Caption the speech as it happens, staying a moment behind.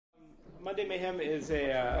Monday Mayhem is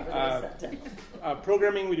a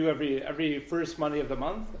programming we do every first Monday of the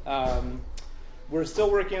month. We're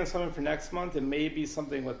still working on something for next month. It may be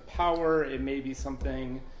something with power. It may be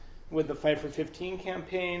something with the Fight for 15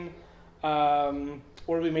 campaign.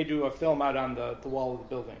 Or we may do a film out on the wall of the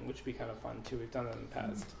building, which would be kind of fun, too. We've done that in the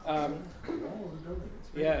past.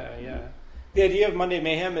 Yeah. The idea of Monday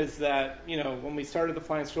Mayhem is that, when we started the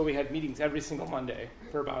Flying Squirrel, we had meetings every single Monday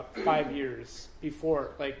for about 5 years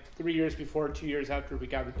before, 3 years before, 2 years after we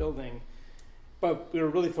got the building. But we were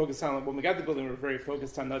really focused on, when we got the building, we were very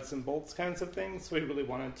focused on nuts and bolts kinds of things. So we really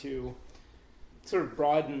wanted to sort of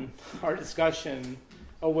broaden our discussion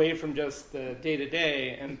away from just the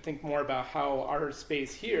day-to-day and think more about how our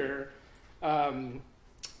space here,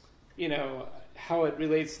 how it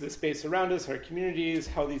relates to the space around us, our communities,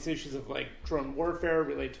 how these issues of drone warfare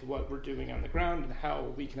relate to what we're doing on the ground, and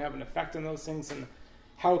how we can have an effect on those things, and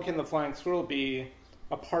how can the Flying Squirrel be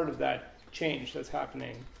a part of that change that's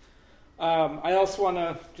happening. I also want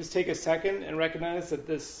to just take a second and recognize that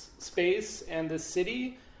this space and this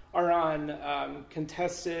city are on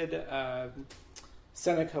contested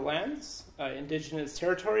Seneca lands, indigenous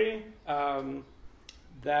territory,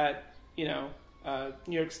 that,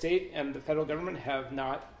 New York State and the federal government have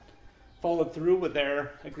not followed through with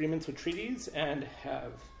their agreements with treaties and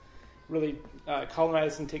have really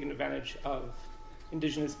colonized and taken advantage of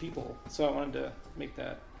indigenous people. So I wanted to make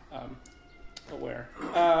that aware.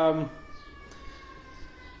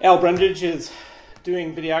 Al Brundage is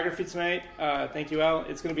doing videography tonight. Thank you, Al.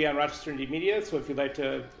 It's going to be on Rochester Indie Media, so if you'd like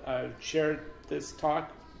to share this talk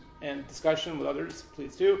and discussion with others,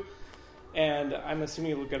 please do. And I'm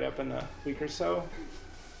assuming it'll get up in a week or so.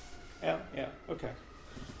 Yeah, okay.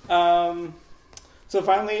 So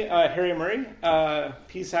finally, Harry Murray,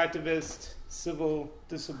 peace activist, civil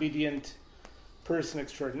disobedient person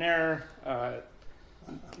extraordinaire,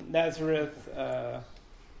 Nazareth,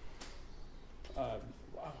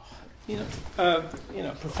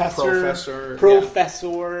 professor.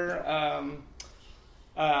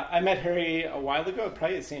 I met Harry a while ago,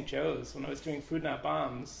 probably at St. Joe's, when I was doing Food Not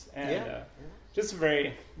Bombs, and just a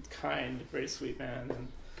very kind, very sweet man, and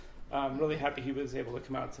I'm really happy he was able to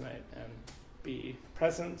come out tonight and be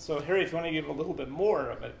present. So Harry, if you want to give a little bit more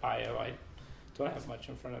of a bio, I don't have much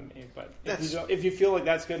in front of me, but if you feel like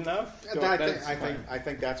that's good enough, I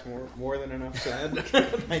think that's more than enough said.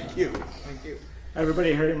 Thank you.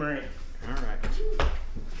 Everybody, Harry Murray. All right.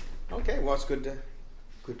 Okay. Well, it's good to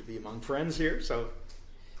be among friends here. So,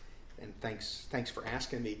 and thanks for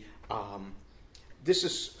asking me. This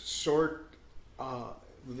is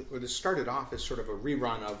this started off as sort of a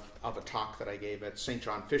rerun of a talk that I gave at St.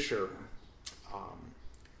 John Fisher a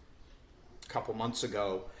couple months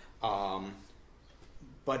ago.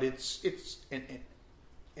 But it's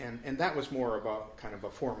and that was more of a kind of a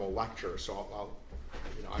formal lecture. So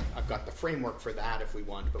I've got the framework for that if we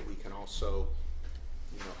want, but we can also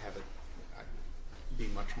have it be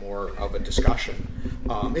much more of a discussion.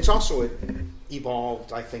 It's also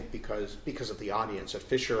evolved, I think, because of the audience. At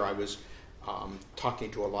Fisher, I was talking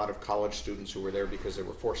to a lot of college students who were there because they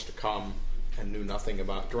were forced to come and knew nothing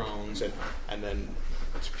about drones, and then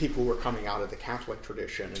people who were coming out of the Catholic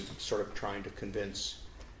tradition and sort of trying to convince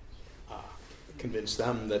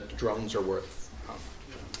them that drones are worth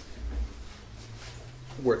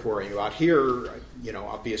worrying about. Here,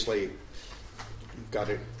 obviously, you've got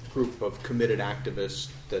a group of committed activists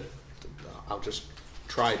that I'll just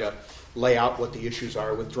try to lay out what the issues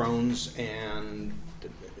are with drones and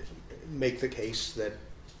make the case that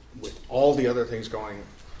with all the other things going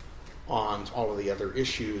on, all of the other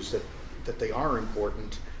issues, that they are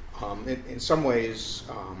important. In some ways,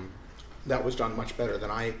 that was done much better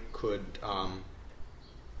than I could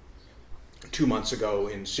 2 months ago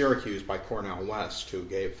in Syracuse by Cornell West, who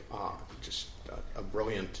gave just a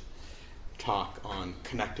brilliant talk on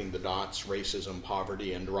connecting the dots, racism,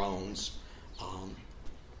 poverty, and drones.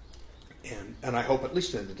 And I hope, at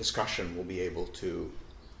least in the discussion, we'll be able to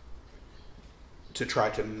try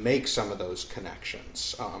to make some of those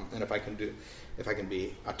connections. And if I can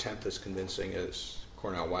be a tenth as convincing as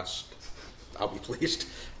Cornell West, I'll be pleased.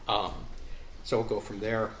 So we'll go from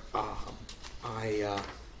there.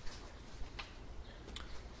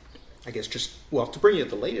 I guess to bring you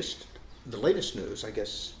the latest news. I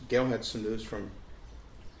guess Gail had some news from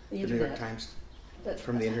the New York Times,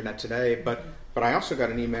 from the internet today. But I also got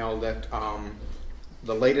an email that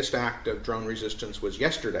the latest act of drone resistance was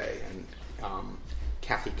yesterday, and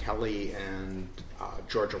Kathy Kelly and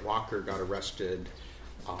Georgia Walker got arrested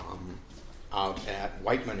out at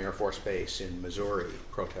Whiteman Air Force Base in Missouri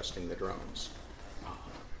protesting the drones.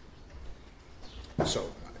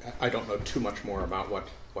 So I don't know too much more about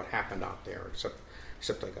what happened out there,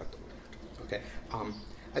 except I got the word. Okay.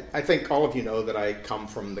 I think all of you know that I come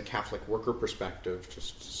from the Catholic worker perspective,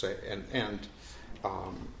 just to say, and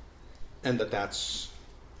that's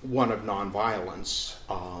one of nonviolence.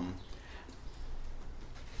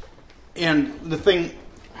 And the thing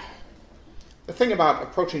about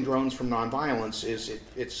approaching drones from nonviolence is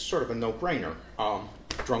it's sort of a no-brainer.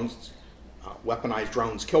 Weaponized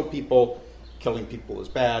drones kill people. Killing people is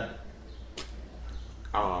bad.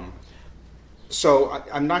 So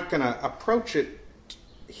I'm not going to approach it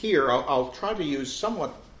here. I'll try to use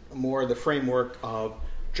somewhat more the framework of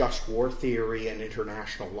just war theory and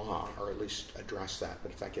international law, or at least address that.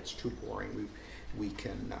 But if that gets too boring, we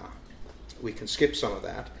can skip some of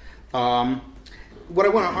that. What I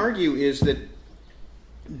want to argue is that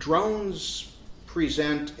drones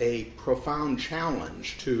present a profound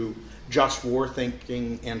challenge to just war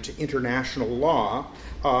thinking and to international law,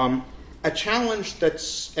 a challenge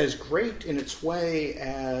that's as great in its way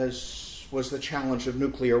as was the challenge of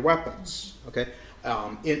nuclear weapons. Okay,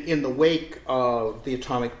 in the wake of the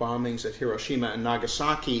atomic bombings at Hiroshima and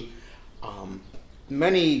Nagasaki,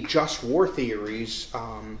 many just war theories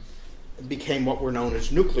became what were known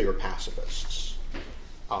as nuclear pacifists.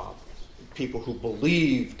 People who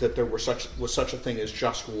believed that there was such a thing as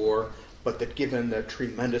just war, but that given the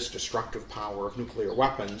tremendous destructive power of nuclear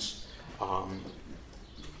weapons,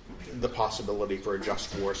 the possibility for a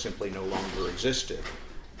just war simply no longer existed.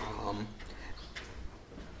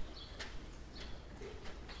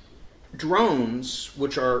 Drones,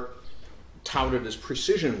 which are touted as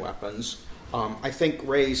precision weapons, I think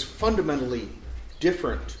raise fundamentally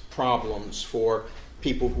different problems for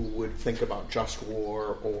people who would think about just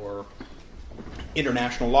war or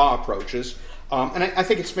international law approaches. And I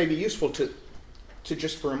think it's maybe useful to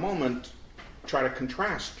just for a moment try to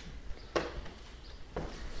contrast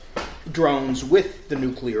drones with the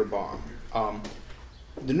nuclear bomb.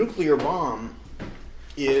 The nuclear bomb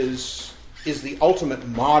is the ultimate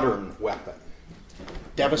modern weapon.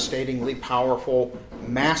 Devastatingly powerful,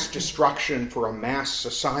 mass destruction for a mass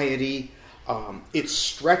society. It's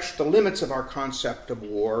stretched the limits of our concept of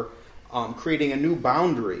war, creating a new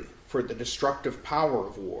boundary for the destructive power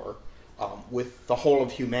of war, with the whole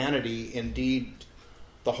of humanity, indeed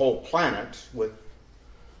the whole planet, with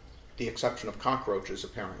the exception of cockroaches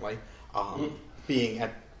apparently, being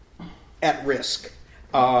at risk.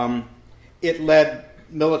 It led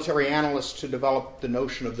military analysts to develop the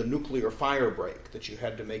notion of the nuclear firebreak, that you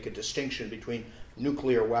had to make a distinction between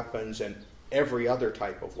nuclear weapons and every other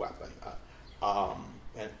type of weapon.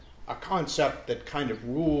 And a concept that kind of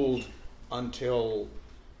ruled until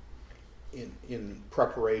in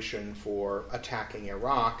preparation for attacking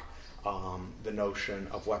Iraq, the notion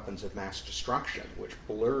of weapons of mass destruction, which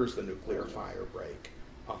blurs the nuclear firebreak,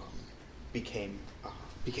 became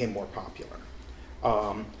more popular.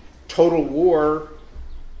 Total war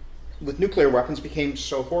with nuclear weapons became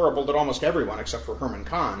so horrible that almost everyone, except for Herman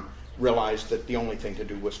Kahn, realized that the only thing to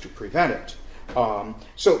do was to prevent it.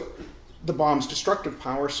 So the bomb's destructive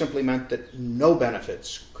power simply meant that no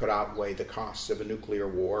benefits could outweigh the costs of a nuclear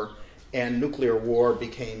war, and nuclear war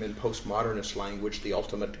became, in postmodernist language, the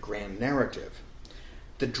ultimate grand narrative.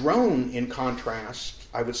 The drone, in contrast,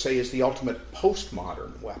 I would say, is the ultimate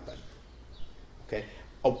postmodern weapon. Okay?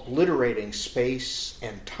 Obliterating space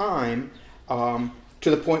and time to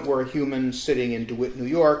the point where a human sitting in DeWitt, New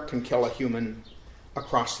York, can kill a human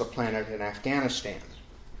across the planet in Afghanistan.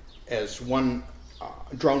 As one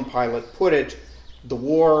drone pilot put it, the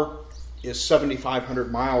war is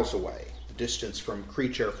 7,500 miles away, the distance from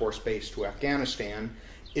Creech Air Force Base to Afghanistan.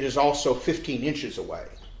 It is also 15 inches away,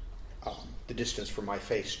 the distance from my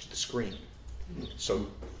face to the screen. So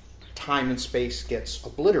time and space gets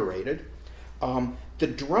obliterated. The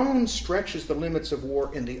drone stretches the limits of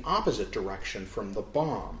war in the opposite direction from the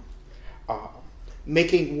bomb,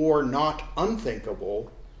 making war not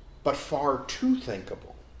unthinkable, but far too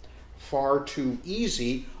thinkable, far too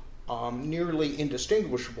easy, nearly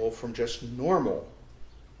indistinguishable from just normal,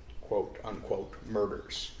 quote unquote,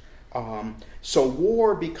 murders. So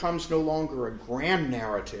war becomes no longer a grand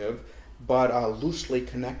narrative, but a loosely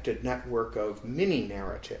connected network of mini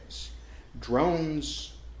narratives.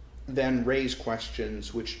 Drones then raise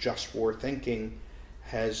questions which just war thinking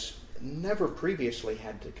has never previously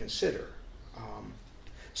had to consider.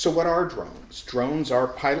 So what are drones? Drones are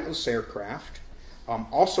pilotless aircraft,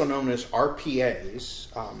 also known as RPAs,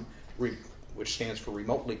 which stands for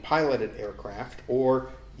remotely piloted aircraft,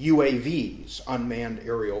 or UAVs, unmanned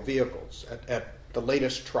aerial vehicles. At the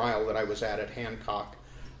latest trial that I was at Hancock,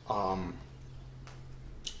 one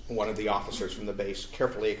of the officers from the base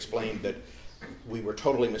carefully explained that we were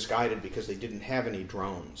totally misguided because they didn't have any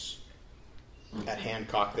drones at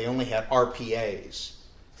Hancock. They only had RPAs.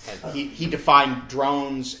 And he defined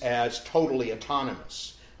drones as totally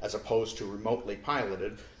autonomous as opposed to remotely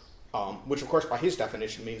piloted, which of course by his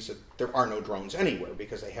definition means that there are no drones anywhere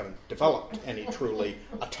because they haven't developed any truly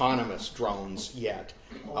autonomous drones yet.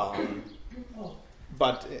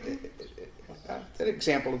 But an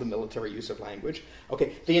example of the military use of language.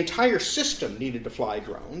 Okay, the entire system needed to fly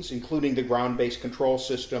drones, including the ground-based control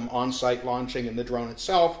system, on-site launching, and the drone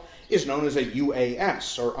itself, is known as a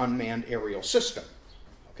UAS, or unmanned aerial system.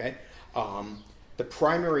 Okay, the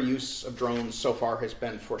primary use of drones so far has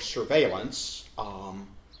been for surveillance,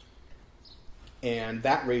 and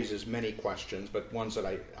that raises many questions, but ones that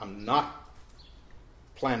I'm not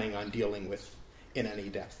planning on dealing with in any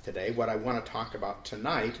depth today. What I want to talk about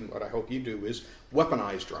tonight, and what I hope you do, is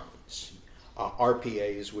weaponized drones,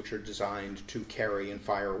 RPAs, which are designed to carry and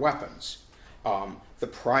fire weapons. The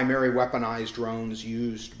primary weaponized drones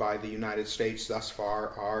used by the United States thus far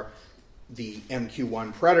are the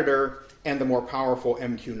MQ-1 Predator and the more powerful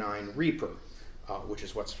MQ-9 Reaper, which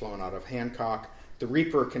is what's flown out of Hancock. The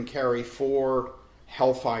Reaper can carry 4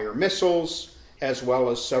 Hellfire missiles, as well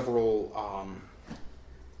as several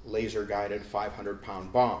laser-guided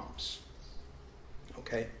 500-pound bombs.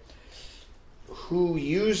 Okay. Who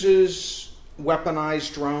uses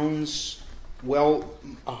weaponized drones? Well,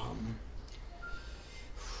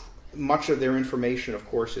 much of their information, of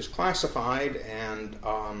course, is classified, and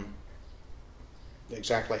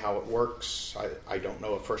exactly how it works, I don't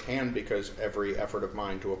know it firsthand, because every effort of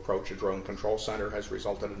mine to approach a drone control center has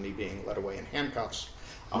resulted in me being led away in handcuffs.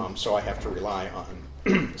 So I have to rely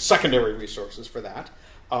on secondary resources for that.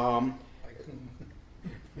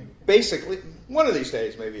 Basically, one of these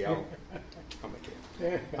days maybe I'll make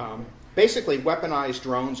it. Basically, weaponized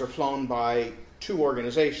drones are flown by 2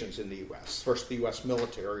 organizations in the U.S. First, the U.S.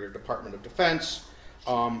 military, or Department of Defense,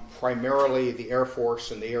 primarily the Air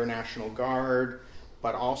Force and the Air National Guard,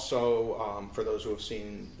 but also, for those who have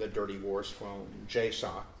seen the Dirty Wars film,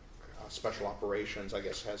 JSOC, Special Operations, I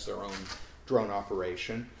guess, has their own drone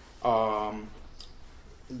operation.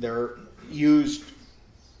 They're used,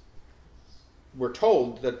 we're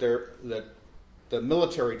told that the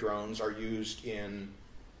military drones are used in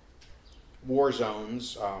war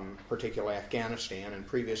zones, particularly Afghanistan and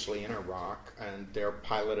previously in Iraq, and they're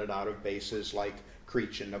piloted out of bases like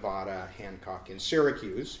Creech in Nevada, Hancock in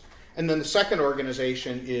Syracuse. And then the second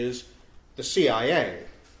organization is the CIA,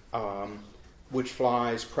 which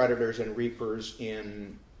flies Predators and Reapers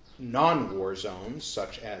in non-war zones,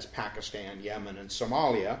 such as Pakistan, Yemen, and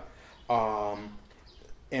Somalia.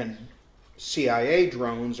 And CIA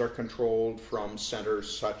drones are controlled from centers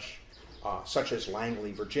such as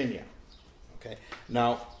Langley, Virginia. Okay.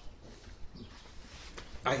 Now,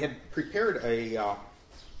 I had prepared a...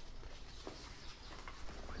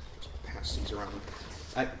 just pass these around.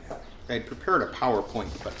 I had prepared a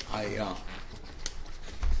PowerPoint, but I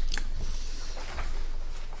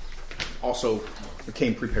also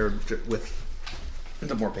became prepared with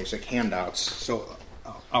the more basic handouts. So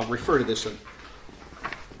I'll refer to this in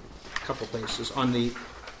a couple places. On the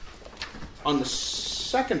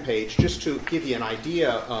second page, just to give you an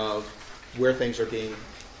idea of where things are being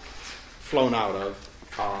flown out of,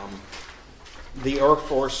 the Air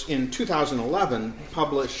Force in 2011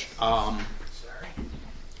 published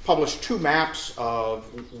 2 maps of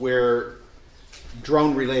where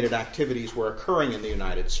drone-related activities were occurring in the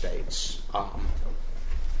United States.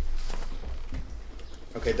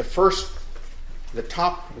 Okay, the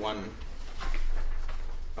top one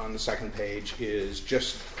on the second page is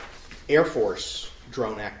just Air Force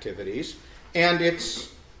drone activities, and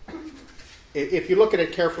if you look at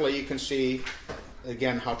it carefully, you can see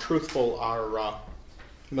again how truthful our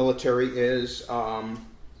military is.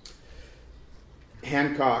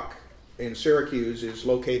 Hancock in Syracuse is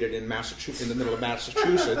located in Massachusetts, in the middle of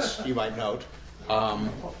Massachusetts. You might note.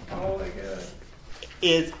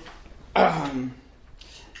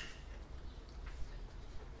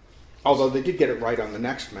 Although they did get it right on the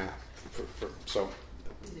next map, so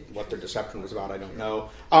what their deception was about, I don't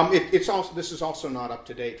know. This is also not up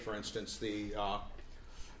to date. For instance, the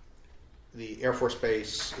Air Force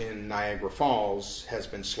Base in Niagara Falls has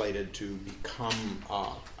been slated to become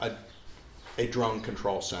a drone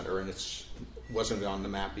control center, and it wasn't on the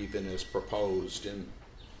map even as proposed in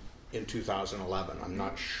 2011. I'm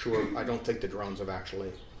not sure. I don't think the drone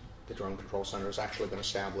control center has actually been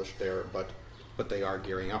established there, but they are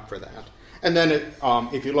gearing up for that. And then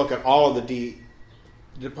if you look at all of the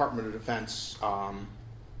Department of Defense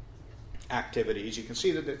activities, you can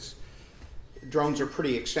see that drones are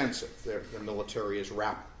pretty extensive. The military is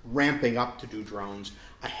ramping up to do drones.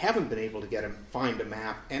 I haven't been able to find a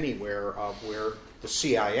map anywhere of where the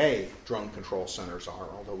CIA drone control centers are,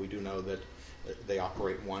 although we do know that they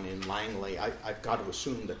operate one in Langley. I've got to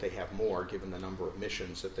assume that they have more, given the number of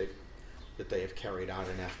missions that they have carried out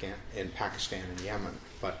in Pakistan and Yemen.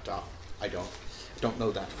 But I don't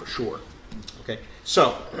know that for sure. Okay,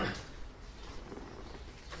 so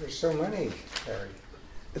there's so many, Harry.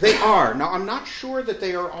 They are. Now, I'm not sure that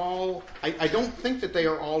they are all, I don't think that they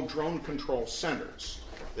are all drone control centers.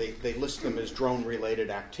 They list them as drone-related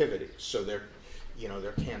activities. So there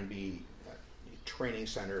can be training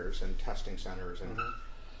centers and testing centers and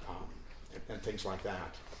things like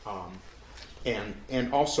that.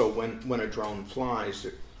 And also, when a drone flies,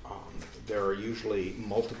 there are usually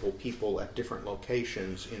multiple people at different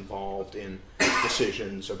locations involved in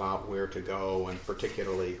decisions about where to go and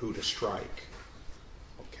particularly who to strike.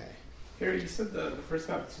 Okay. Harry, you said the first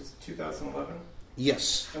map was 2011?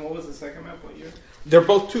 Yes. And what was the second map? What year? They're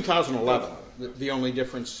both 2011. The only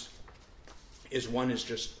difference is one is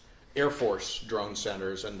just Air Force drone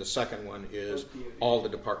centers, and the second one is all the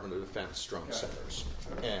Department of Defense drone centers.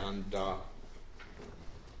 Okay. And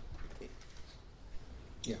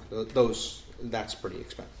that's pretty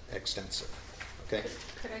extensive. Okay.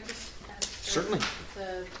 Could I just add? Certainly.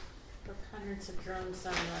 The preponderance of drones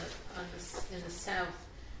in the south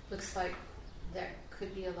looks like there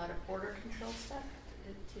could be a lot of border control stuff.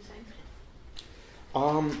 Do you think?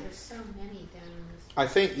 There's so many down in this. I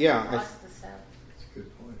think, across the south. That's a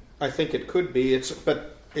good point. I think it could be.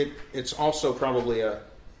 It's also probably a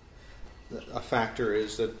factor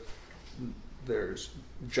is that there's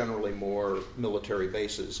generally more military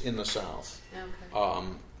bases in the south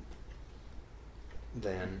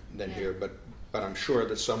than here. But I'm sure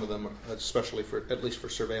that some of them, especially at least for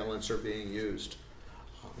surveillance, are being used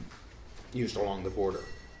along the border.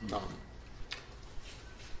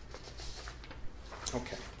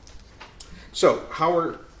 Okay. So how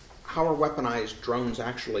are weaponized drones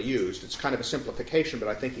actually used? It's kind of a simplification, but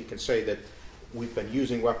I think you can say that we've been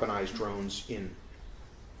using weaponized drones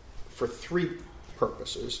for three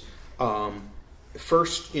purposes.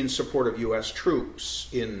 First, in support of U.S. troops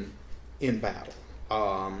in battle,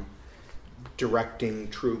 directing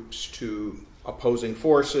troops to opposing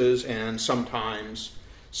forces, and sometimes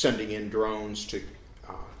sending in drones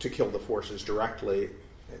to kill the forces directly,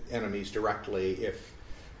 enemies directly,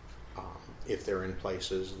 if they're in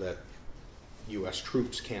places that U.S.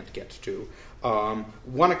 troops can't get to.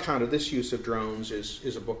 One account of this use of drones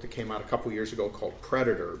is a book that came out a couple years ago called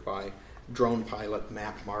Predator by drone pilot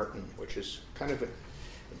Matt Martin, which is kind of an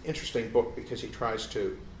interesting book because he tries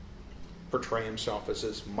to portray himself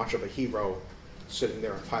as much of a hero sitting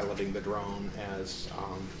there and piloting the drone as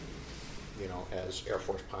Air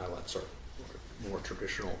Force pilots or more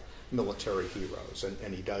traditional military heroes.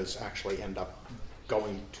 And he does actually end up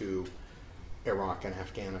going to Iraq and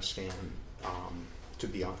Afghanistan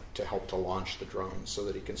to help to launch the drones, so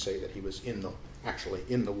that he can say that he was actually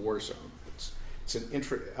in the war zone. It's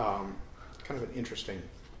kind of an interesting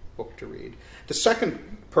book to read. The second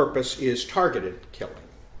purpose is targeted killing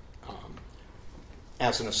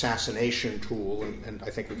as an assassination tool, and I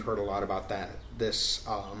think we've heard a lot about that. This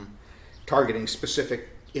targeting specific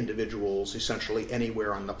individuals essentially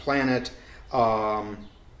anywhere on the planet.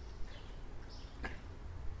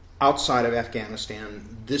 Outside of Afghanistan,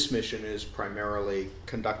 this mission is primarily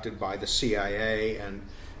conducted by the CIA, and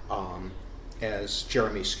as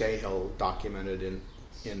Jeremy Scahill documented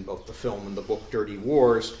in both the film and the book Dirty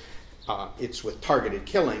Wars, it's with targeted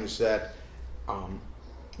killings that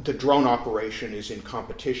the drone operation is in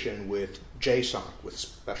competition with JSOC, with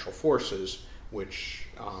Special Forces, which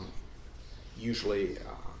usually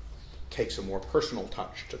takes a more personal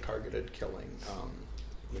touch to targeted killing,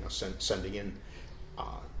 sending in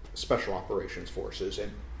Special Operations Forces,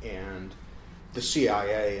 and the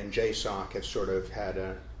CIA and JSOC have sort of had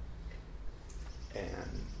an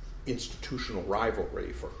institutional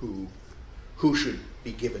rivalry for who should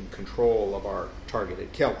be given control of our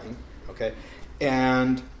targeted killing. Okay,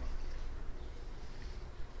 and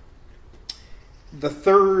the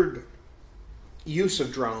third use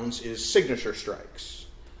of drones is signature strikes,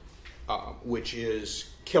 which is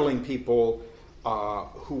killing people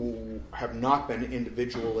who have not been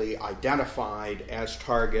individually identified as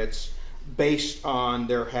targets based on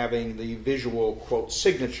their having the visual, quote,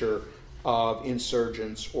 signature of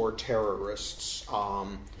insurgents or terrorists.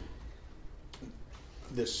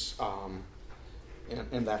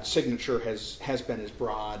 And that signature has been as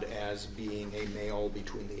broad as being a male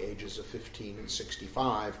between the ages of 15 and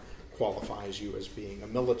 65 qualifies you as being a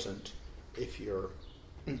militant if you're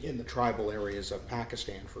in the tribal areas of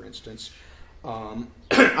Pakistan, for instance.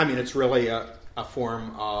 I mean, it's really a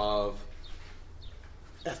form of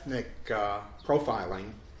ethnic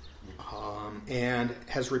profiling, and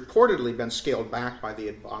has reportedly been scaled back by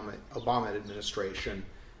the Obama administration.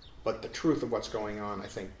 But the truth of what's going on, I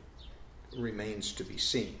think, remains to be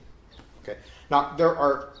seen. Okay. Now there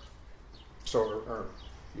are. So, are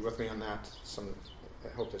you with me on that?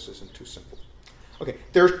 I hope this isn't too simple. Okay.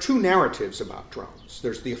 There are two narratives about drones.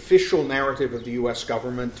 There's the official narrative of the U.S.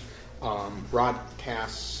 government,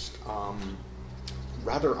 broadcast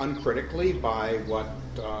rather uncritically by what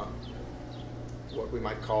we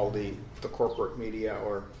might call the corporate media,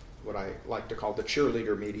 or what I like to call the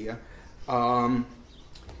cheerleader media.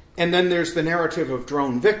 And then there's the narrative of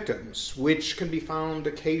drone victims, which can be found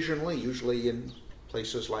occasionally, usually in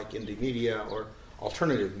places like indie media or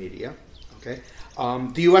alternative media. Okay,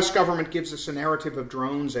 the U.S. government gives us a narrative of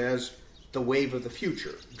drones as the wave of the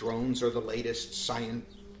future. Drones are the latest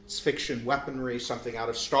science fiction weaponry, something out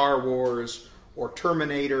of Star Wars or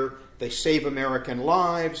Terminator. They save American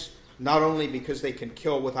lives, not only because they can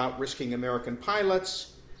kill without risking American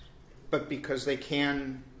pilots, but because they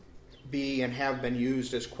can be and have been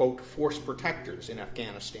used as, quote, force protectors in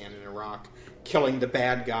Afghanistan and Iraq, killing the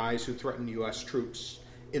bad guys who threaten U.S. troops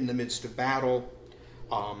in the midst of battle.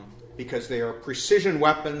 Because they are precision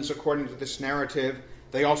weapons, according to this narrative,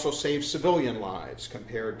 they also save civilian lives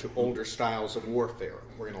compared to older styles of warfare.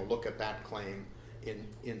 We're going to look at that claim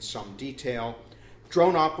in some detail.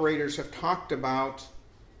 Drone operators have talked about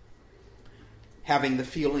having the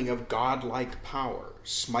feeling of godlike power,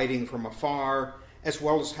 smiting from afar, as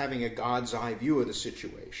well as having a God's eye view of the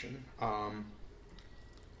situation.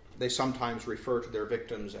 They sometimes refer to their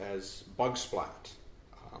victims as bug splat,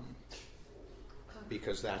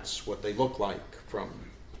 because that's what they look like from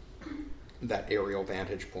that aerial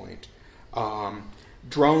vantage point.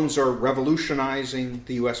 Drones are revolutionizing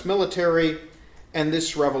the U.S. military, and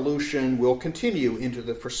this revolution will continue into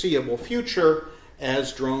the foreseeable future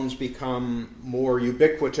as drones become more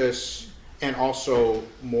ubiquitous and also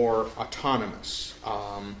more autonomous.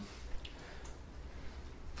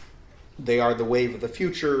 They are the wave of the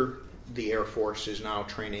future. The Air Force is now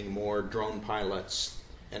training more drone pilots,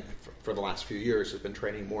 and for the last few years has been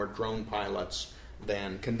training more drone pilots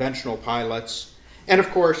than conventional pilots. And of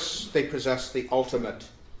course, they possess the ultimate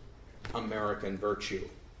American virtue.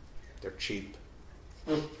 They're cheap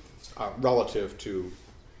relative to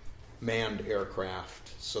manned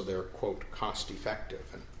aircraft, so they're, quote, cost effective.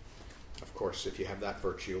 And of course, if you have that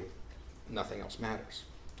virtue, nothing else matters.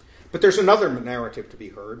 But there's another narrative to be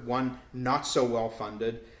heard, one not so well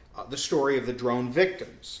funded, the story of the drone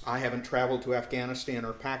victims. I haven't traveled to Afghanistan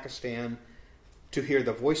or Pakistan to hear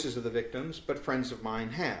the voices of the victims, but friends of mine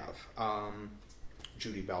have.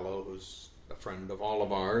 Judy Bellow, who's a friend of all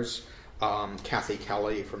of ours, Kathy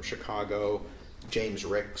Kelly from Chicago, James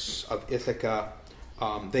Ricks of Ithaca.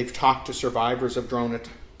 They've talked to survivors of drone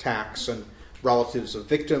attacks and relatives of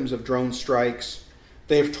victims of drone strikes.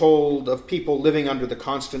 They've told of people living under the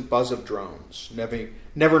constant buzz of drones,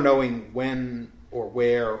 never knowing when or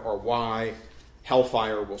where or why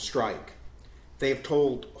hellfire will strike. They have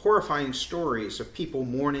told horrifying stories of people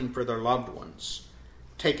mourning for their loved ones,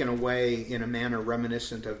 taken away in a manner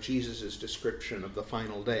reminiscent of Jesus' description of the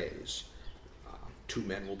final days. 2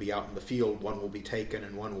 men will be out in the field, 1 will be taken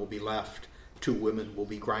and 1 will be left. 2 women will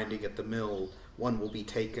be grinding at the mill, 1 will be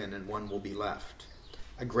taken and 1 will be left.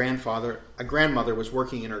 A grandmother was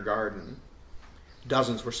working in her garden.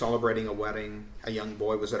 Dozens were celebrating a wedding. A young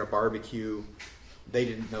boy was at a barbecue. They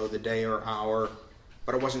didn't know the day or hour,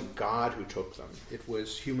 but it wasn't God who took them. It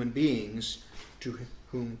was human beings to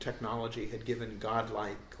whom technology had given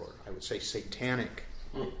godlike, or I would say satanic,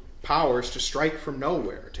 powers to strike from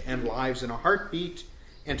nowhere, to end lives in a heartbeat,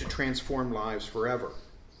 and to transform lives forever.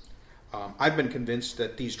 I've been convinced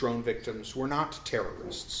that these drone victims were not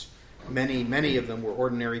terrorists. Many of them were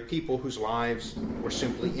ordinary people whose lives were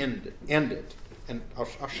simply ended. And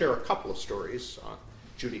I'll share a couple of stories.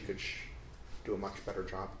 Judy could do a much better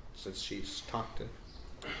job since she's talked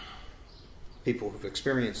to people who've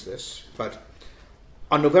experienced this. But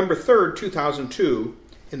on November 3rd, 2002,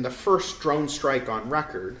 in the first drone strike on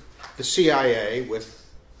record, the CIA, with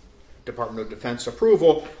Department of Defense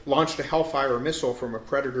approval, launched a Hellfire missile from a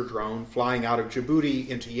Predator drone flying out of Djibouti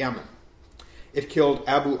into Yemen. It killed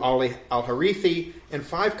Abu Ali al-Harithi and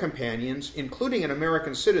 5 companions, including an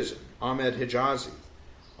American citizen, Ahmed Hijazi,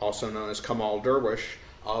 also known as Kamal Derwish,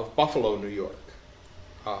 of Buffalo, New York.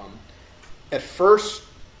 At first,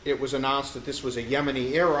 it was announced that this was a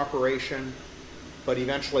Yemeni air operation, but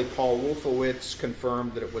eventually Paul Wolfowitz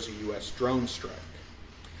confirmed that it was a U.S. drone strike.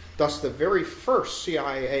 Thus, the very first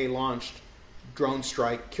CIA-launched drone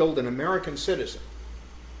strike killed an American citizen.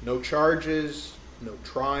 No charges, no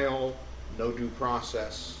trial, no due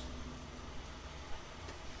process.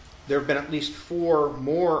 There have been at least 4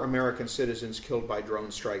 more American citizens killed by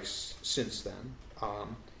drone strikes since then,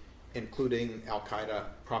 including al-Qaeda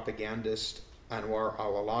propagandist Anwar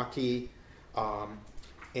al-Awlaki,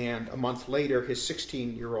 and a month later, his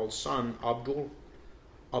 16-year-old son, Abdul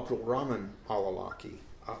Rahman al-Awlaki,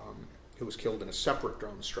 who was killed in a separate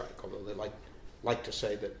drone strike, although they like to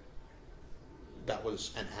say that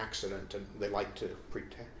was an accident, and they like to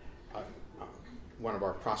pretend. One of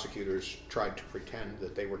our prosecutors tried to pretend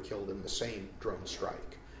that they were killed in the same drone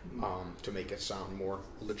strike to make it sound more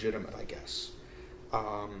legitimate, I guess.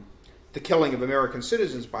 The killing of American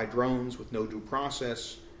citizens by drones with no due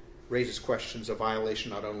process raises questions of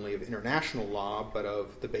violation not only of international law, but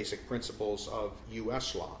of the basic principles of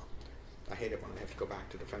U.S. law. I hate it when I have to go back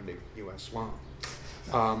to defending U.S. law.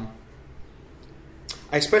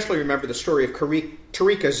 I especially remember the story of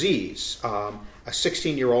Tariq Aziz, a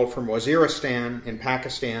 16-year-old from Waziristan in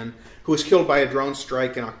Pakistan, who was killed by a drone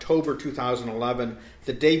strike in October 2011,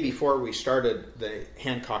 the day before we started the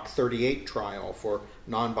Hancock 38 trial for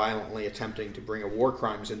nonviolently attempting to bring a war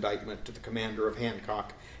crimes indictment to the commander of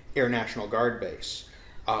Hancock Air National Guard Base.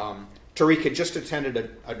 Tariq had just attended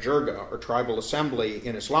a jirga, or tribal assembly,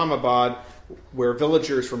 in Islamabad, where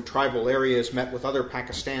villagers from tribal areas met with other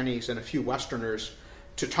Pakistanis and a few Westerners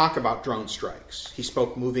to talk about drone strikes. He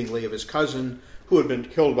spoke movingly of his cousin, who had been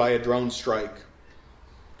killed by a drone strike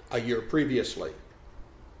a year previously.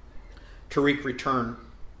 Tariq returned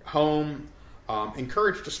home,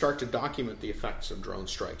 encouraged to start to document the effects of drone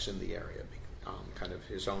strikes in the area, kind of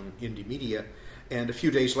his own indie media. And a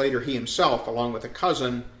few days later, he himself, along with a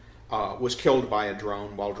cousin, was killed by a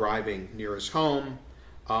drone while driving near his home.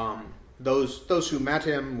 Those who met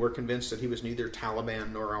him were convinced that he was neither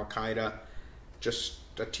Taliban nor Al-Qaeda, just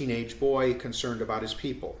a teenage boy concerned about his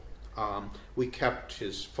people. We kept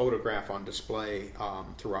his photograph on display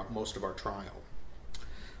throughout most of our trial.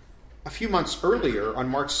 A few months earlier, on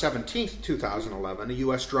March 17, 2011, a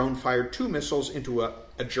U.S. drone fired 2 missiles into a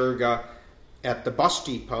jirga at the bus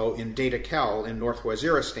depot in Data Kel in North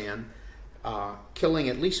Waziristan, killing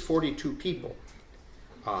at least 42 people.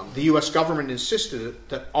 The U.S. government insisted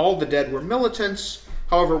that all the dead were militants.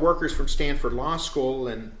 However, workers from Stanford Law School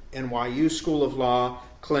and NYU School of Law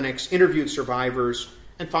clinics interviewed survivors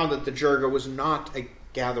and found that the jirga was not a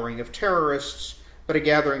gathering of terrorists, but a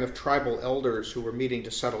gathering of tribal elders who were meeting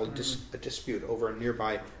to settle a dispute over a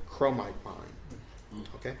nearby chromite mine.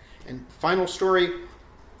 Okay? And final story,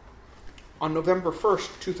 on November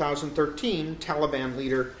 1st, 2013, Taliban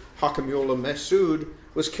leader Hakamullah Massoud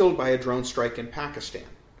was killed by a drone strike in Pakistan.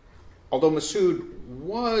 Although Massoud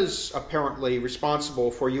was apparently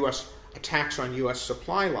responsible for U.S. attacks on U.S.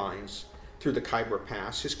 supply lines through the Khyber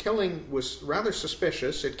Pass, his killing was rather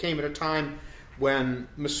suspicious. It came at a time when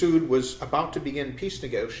Massoud was about to begin peace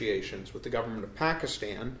negotiations with the government of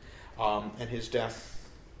Pakistan, and his death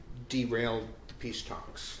derailed the peace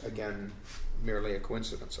talks. Again, merely a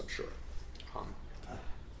coincidence, I'm sure.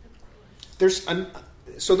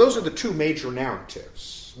 So those are the 2 major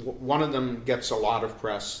narratives. One of them gets a lot of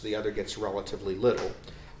press, the other gets relatively little.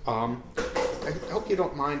 I hope you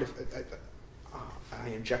don't mind if I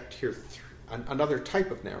inject here another type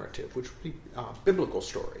of narrative, which would be biblical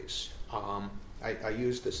stories. I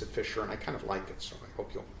used this at Fisher, and I kind of like it, so I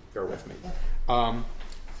hope you'll bear with me.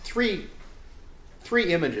 Three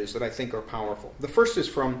images that I think are powerful. The first is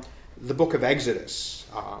from the book of Exodus,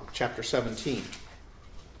 chapter 17.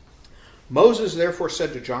 Moses therefore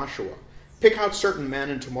said to Joshua, "Pick out certain men,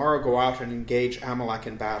 and tomorrow go out and engage Amalek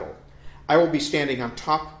in battle. I will be standing on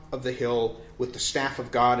top of the hill with the staff of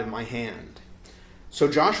God in my hand." So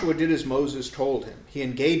Joshua did as Moses told him. He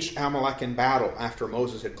engaged Amalek in battle after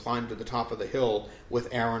Moses had climbed to the top of the hill with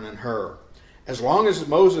Aaron and Hur. As long as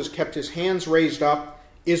Moses kept his hands raised up,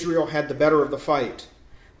 Israel had the better of the fight.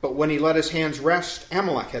 But when he let his hands rest,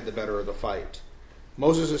 Amalek had the better of the fight.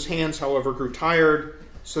 Moses' hands, however, grew tired,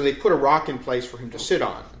 so they put a rock in place for him to sit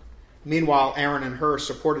on. Meanwhile, Aaron and Hur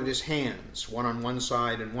supported his hands, one on one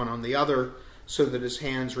side and one on the other, so that his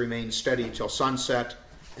hands remained steady till sunset,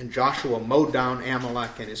 and Joshua mowed down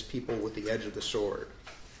Amalek and his people with the edge of the sword.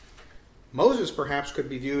 Moses perhaps could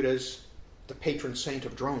be viewed as the patron saint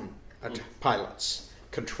of drone pilots,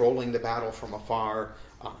 controlling the battle from afar,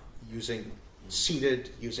 using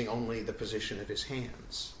only the position of his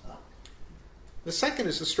hands. The second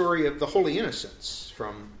is the story of the Holy Innocents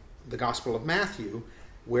from the Gospel of Matthew,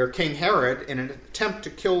 where King Herod, in an attempt to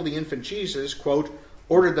kill the infant Jesus, quote,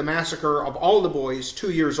 ordered the massacre of all the boys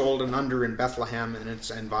 2 years old and under in Bethlehem and its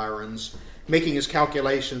environs, making his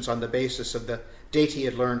calculations on the basis of the date he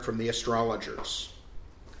had learned from the astrologers.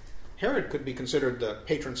 Herod could be considered the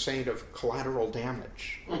patron saint of collateral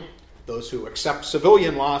damage, those who accept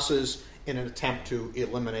civilian losses in an attempt to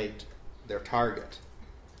eliminate their target.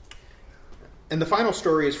 And the final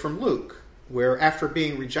story is from Luke, where after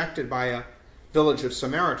being rejected by a village of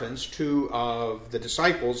Samaritans, two of the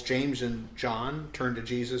disciples, James and John, turned to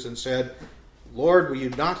Jesus and said, "Lord, will you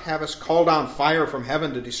not have us call down fire from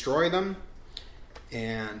heaven to destroy them?"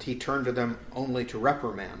 And he turned to them only to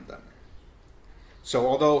reprimand them. So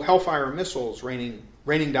although hellfire missiles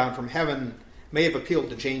raining down from heaven may have appealed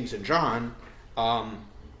to James and John,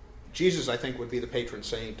 Jesus, I think, would be the patron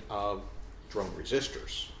saint of drone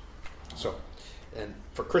resistors. So, and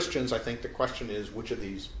for Christians, I think the question is, which of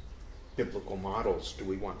these biblical models do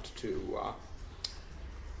we want to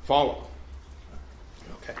follow?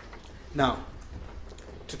 Okay. Now,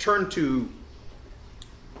 to turn to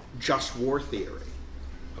just war theory.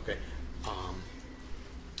 Okay.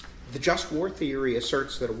 The just war theory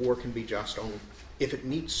asserts that a war can be just only if it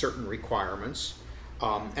meets certain requirements.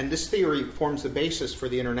 And this theory forms the basis for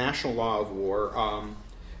the international law of war,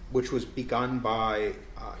 which was begun by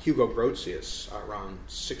Hugo Grotius around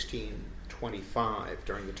 1625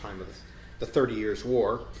 during the time of the 30 Years'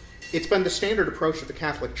 War. It's been the standard approach of the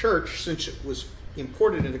Catholic Church since it was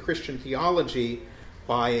imported into Christian theology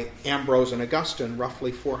by Ambrose and Augustine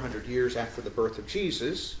roughly 400 years after the birth of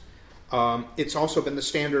Jesus. It's also been the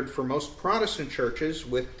standard for most Protestant churches,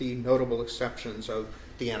 with the notable exceptions of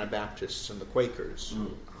the Anabaptists and the Quakers,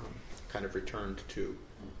 kind of returned to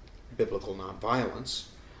biblical nonviolence.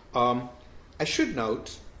 I should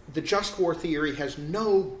note, the just war theory has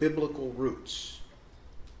no biblical roots.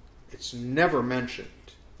 It's never mentioned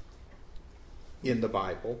in the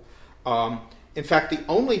Bible. In fact, the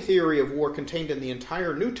only theory of war contained in the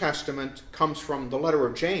entire New Testament comes from the letter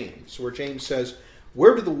of James, where James says,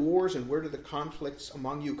 "Where do the wars and where do the conflicts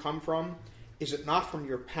among you come from? Is it not from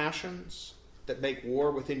your passions that make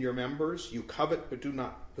war within your members? You covet but do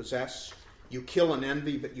not possess. You kill and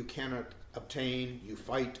envy but you cannot obtain. You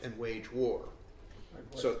fight and wage war."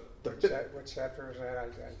 What chapter is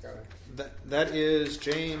that? That is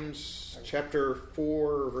James chapter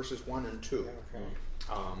 4, verses 1 and 2. Okay.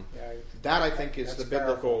 That, I think, is the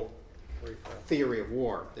biblical powerful theory of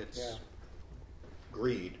war. It's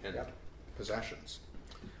greed and possessions.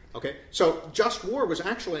 Okay, so just war was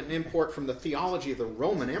actually an import from the theology of the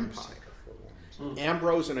Roman Empire.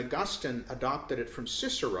 Ambrose and Augustine adopted it from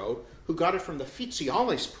Cicero, who got it from the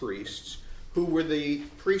Officialis priests, who were the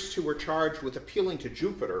priests who were charged with appealing to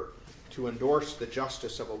Jupiter to endorse the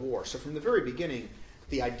justice of a war. So from the very beginning,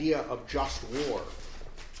 the idea of just war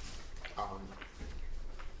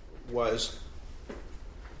was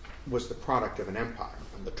the product of an empire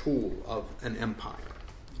and the tool of an empire.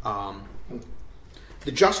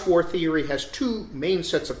 The just war theory has two main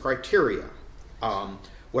sets of criteria,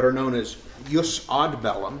 what are known as jus ad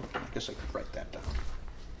bellum. I guess I could write that down.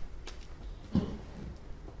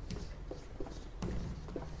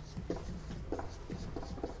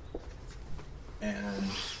 And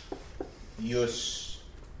jus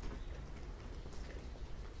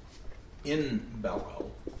in bello.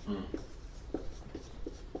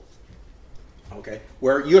 Okay,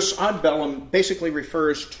 where jus ad bellum basically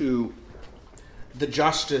refers to the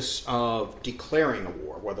justice of declaring a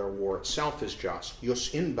war, whether a war itself is just.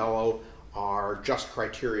 Jus in bello are just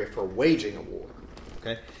criteria for waging a war.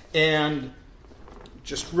 Okay, and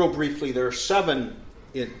just real briefly, there are 7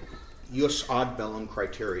 in jus ad bellum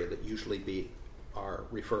criteria that usually are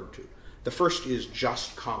referred to. The first is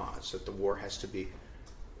just cause, that the war has to be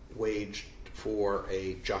waged for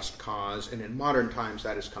a just cause, and in modern times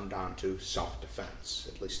that has come down to self-defense.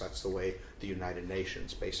 At least that's the way the United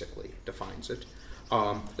Nations basically defines it.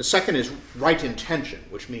 The second is right intention,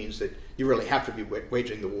 which means that you really have to be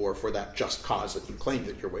waging the war for that just cause that you claim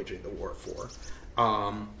that you're waging the war for.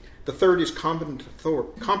 The third is competent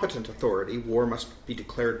authority. War must be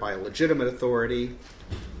declared by a legitimate authority.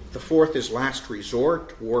 The fourth is last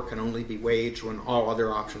resort. War can only be waged when all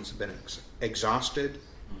other options have been exhausted.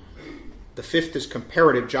 The fifth is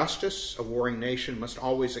comparative justice. A warring nation must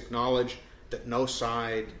always acknowledge that no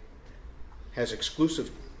side has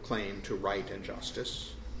exclusive claim to right and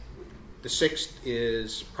justice. The sixth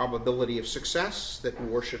is probability of success, that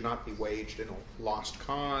war should not be waged in a lost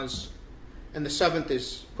cause. And the seventh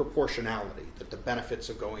is proportionality, that the benefits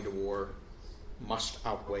of going to war must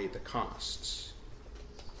outweigh the costs.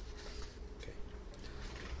 Okay.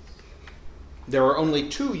 There are only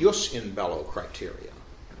 2 jus in bello criteria.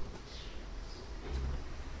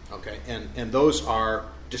 Okay, and those are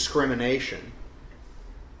discrimination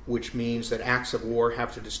which means that acts of war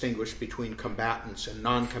have to distinguish between combatants and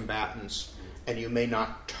non-combatants, and you may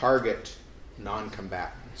not target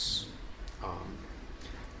non-combatants.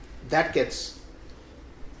 That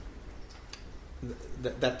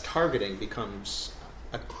targeting becomes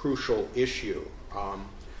a crucial issue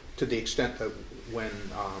to the extent that when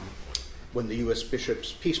the U.S.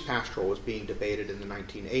 Bishop's Peace Pastoral was being debated in the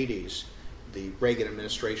 1980s, the Reagan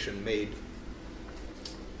administration made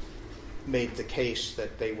the case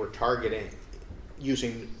that they were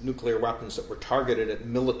using nuclear weapons that were targeted at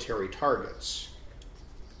military targets.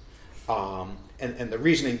 And the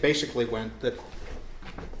reasoning basically went that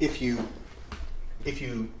if you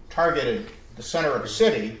targeted the center of a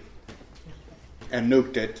city and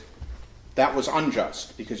nuked it, that was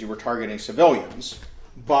unjust because you were targeting civilians.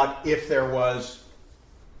 But if there was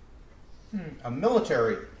a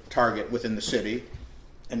military target within the city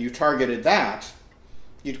and you targeted that,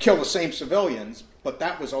 you'd kill the same civilians, but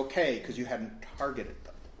that was okay because you hadn't targeted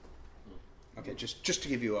them. Okay, just to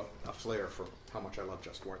give you a flair for how much I love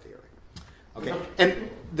just war theory. Okay, and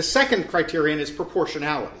the second criterion is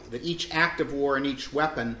proportionality, that each act of war and each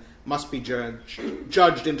weapon must be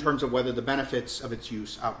judged in terms of whether the benefits of its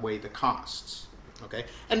use outweigh the costs. Okay,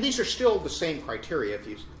 and these are still the same criteria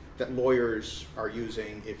that lawyers are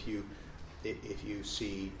using if you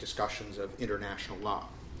see discussions of international law.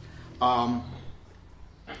 I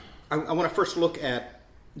want to first look at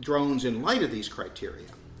drones in light of these criteria,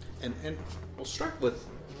 and we'll start with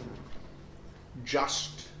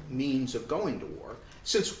just means of going to war.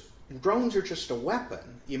 Since drones are just a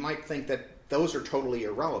weapon, you might think that those are totally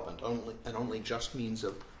irrelevant, only just means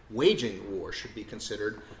of waging war should be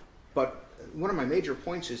considered. But one of my major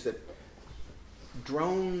points is that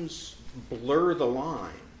drones blur the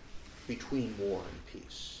line between war and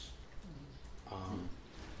peace.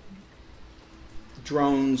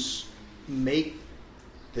 Drones make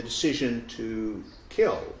the decision to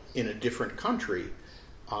kill in a different country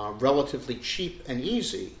relatively cheap and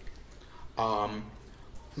easy,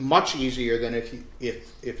 much easier than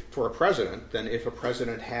if for a president than if a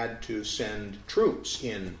president had to send troops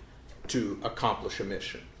in to accomplish a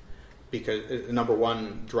mission. Because number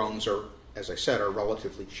one, drones are, as I said, are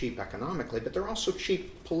relatively cheap economically, but they're also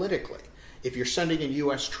cheap politically. If you're sending in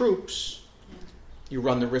U.S. troops, you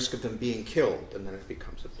run the risk of them being killed, and then it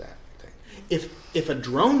becomes a bad thing. If a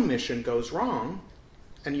drone mission goes wrong,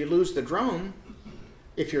 and you lose the drone,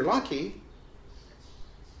 if you're lucky,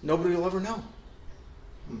 nobody will ever know.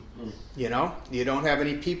 You know, you don't have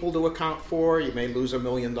any people to account for. You may lose $1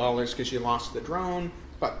 million because you lost the drone,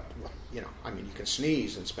 but you know, I mean, you can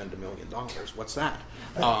sneeze and spend $1 million. What's that?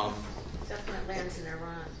 Except when it lands in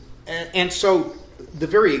Iran. And so the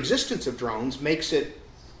very existence of drones makes it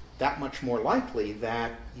that much more likely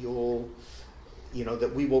that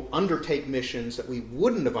that we will undertake missions that we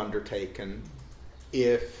wouldn't have undertaken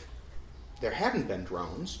if there hadn't been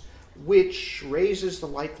drones, which raises the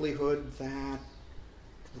likelihood that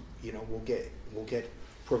we'll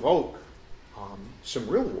provoke some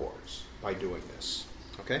real wars by doing this.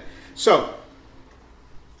 Okay, so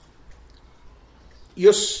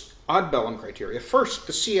jus ad bellum criteria. First,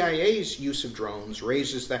 the CIA's use of drones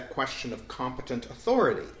raises that question of competent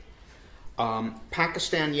authority.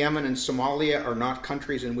 Pakistan, Yemen, and Somalia are not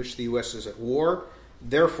countries in which the U.S. is at war.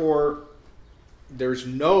 Therefore, there's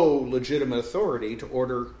no legitimate authority to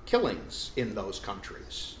order killings in those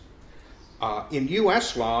countries. In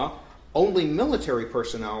U.S. law, only military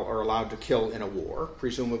personnel are allowed to kill in a war,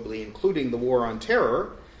 presumably including the war on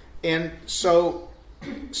terror, and so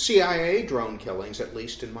CIA drone killings, at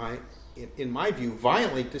least in my view,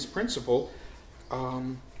 violate this principle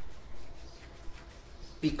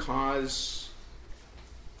because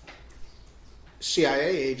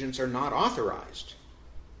CIA agents are not authorized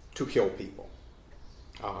to kill people.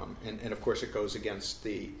 And of course it goes against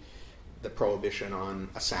the prohibition on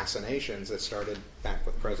assassinations that started back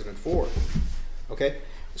with President Ford. Okay.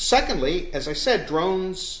 Secondly, as I said,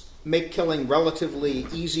 drones make killing relatively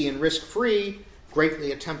easy and risk-free,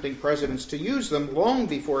 greatly tempting presidents to use them long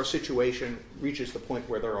before a situation reaches the point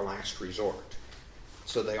where they're a last resort.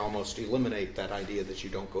 So they almost eliminate that idea that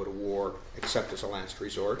you don't go to war except as a last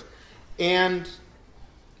resort. And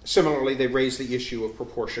similarly, they raise the issue of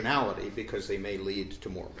proportionality because they may lead to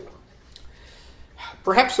more war.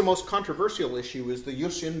 Perhaps the most controversial issue is the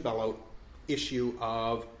jus in bello issue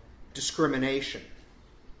of discrimination,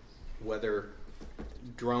 whether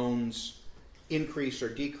drones increase or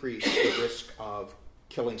decrease the risk of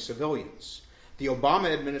killing civilians. The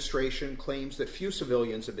Obama administration claims that few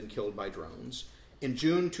civilians have been killed by drones. In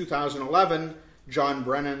June 2011, John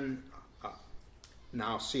Brennan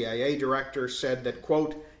now CIA director, said that,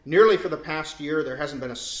 quote, "Nearly for the past year, there hasn't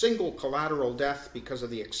been a single collateral death because of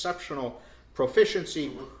the exceptional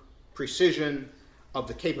proficiency, precision of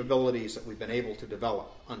the capabilities that we've been able to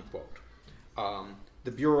develop," unquote.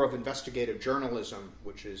 The Bureau of Investigative Journalism,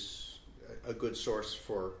 which is a good source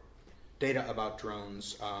for data about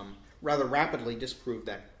drones, rather rapidly disproved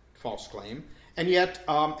that false claim. And yet,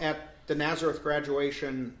 at the Nazareth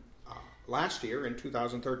graduation last year, in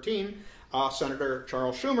 2013, Senator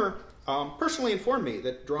Charles Schumer personally informed me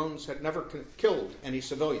that drones had never killed any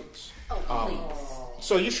civilians. Oh, please.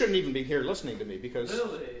 So you shouldn't even be here listening to me, because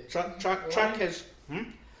Really? Chuck has...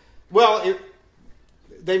 Well,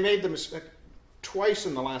 they made the mistake... Twice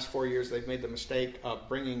in the last 4 years, they've made the mistake of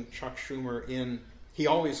bringing Chuck Schumer in. He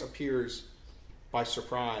always appears by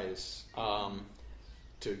surprise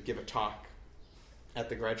to give a talk at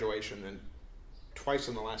the graduation, and twice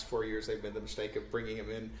in the last 4 years, they've made the mistake of bringing him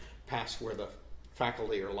in past where the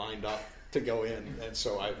faculty are lined up to go in. And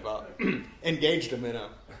so I've engaged him in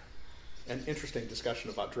an interesting discussion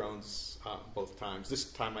about drones both times. This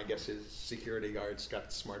time, I guess his security guards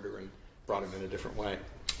got smarter and brought him in a different way.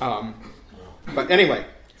 But anyway.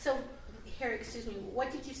 So, Harry, excuse me,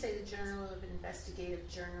 what did you say the Journal of Investigative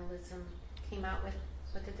Journalism came out with?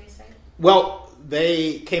 What did they say? Well,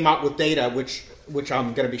 they came out with data, which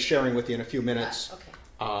I'm going to be sharing with you in a few minutes, Okay.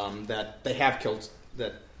 that they have killed,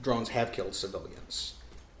 that drones have killed civilians.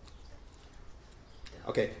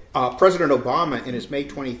 Okay, President Obama, in his May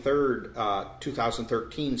 23rd,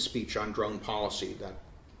 2013 speech on drone policy,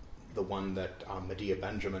 the one that Medea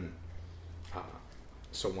Benjamin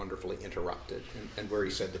so wonderfully interrupted, and where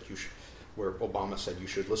he said that where Obama said you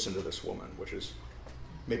should listen to this woman, which is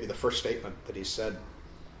maybe the first statement that he said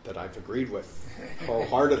that I've agreed with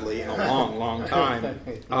wholeheartedly in a long, long time.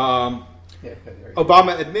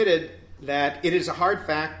 Obama admitted that it is a hard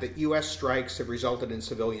fact that U.S. strikes have resulted in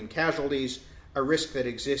civilian casualties, a risk that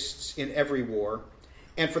exists in every war,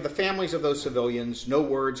 and for the families of those civilians, no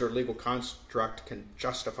words or legal construct can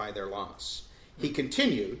justify their loss. He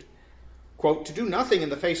continued, quote, "To do nothing in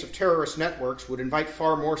the face of terrorist networks would invite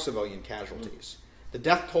far more civilian casualties. The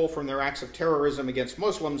death toll from their acts of terrorism against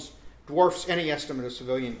Muslims dwarfs any estimate of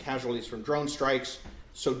civilian casualties from drone strikes,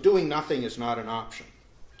 so doing nothing is not an option."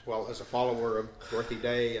 Well, as a follower of Dorothy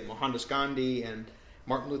Day and Mohandas Gandhi and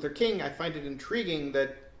Martin Luther King, I find it intriguing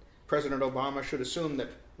that President Obama should assume that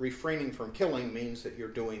refraining from killing means that you're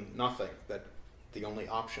doing nothing, that the only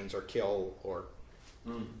options are kill or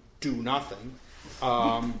do nothing.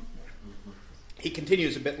 He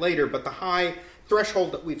continues a bit later, but the high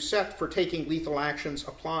threshold that we've set for taking lethal actions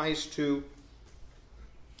applies to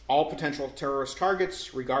all potential terrorist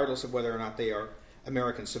targets, regardless of whether or not they are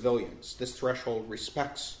American civilians. This threshold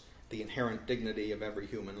respects the inherent dignity of every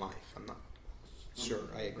human life. I'm not sure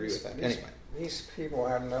I agree with that. Anyway. These people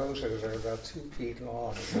have noses that are about 2 feet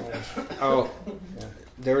long.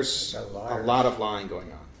 There's a lot of lying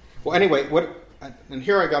going on. Well, anyway, and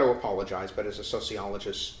here I got to apologize, but as a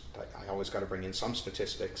sociologist, I always got to bring in some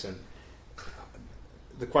statistics, and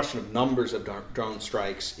the question of numbers of drone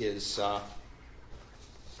strikes is I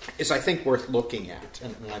think worth looking at,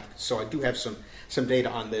 and so I do have some data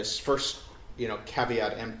on this. First,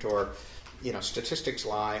 caveat emptor, statistics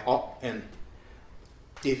lie, and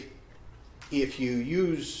if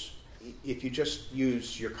you just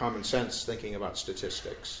use your common sense thinking about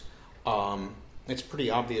statistics, it's pretty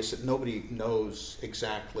obvious that nobody knows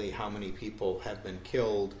exactly how many people have been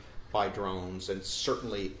killed by drones, and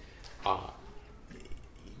certainly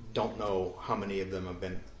don't know how many of them have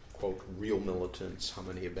been, quote, real militants, how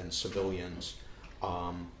many have been civilians.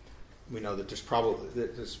 We know that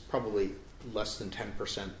there's probably less than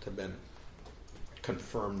 10% have been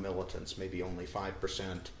confirmed militants, maybe only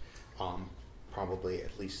 5%. Probably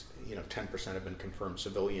at least 10% have been confirmed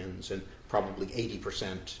civilians, and probably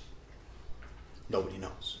 80% nobody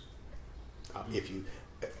knows.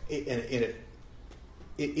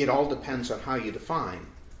 It all depends on how you define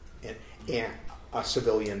a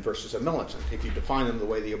civilian versus a militant. If you define them the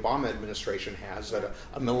way the Obama administration has, that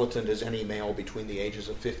a militant is any male between the ages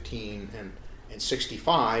of 15 and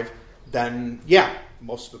 65, then yeah,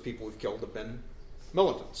 most of the people we've killed have been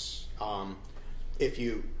militants. If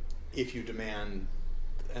you demand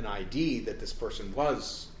an ID that this person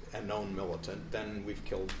was a known militant, then we've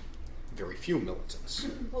killed very few militants.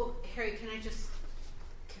 Well, Harry, can I just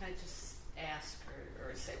ask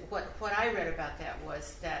or say what I read about that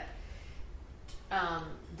was that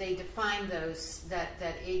they define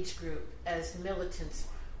that age group as militants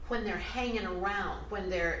when they're hanging around, when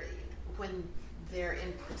they're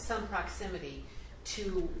in some proximity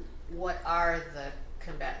to what are the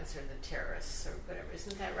combatants or the terrorists or whatever.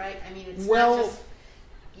 Isn't that right? I mean, it's not just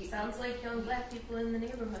Sounds like young black people in the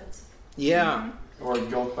neighborhoods. Yeah. Or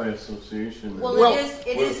guilt by association. Well,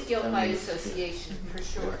 it is guilt by association, for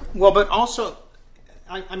sure. Well, but also,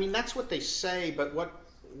 I mean, that's what they say, but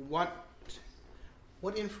what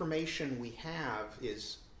information we have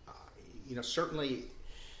is, certainly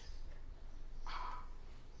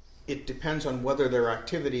it depends on whether their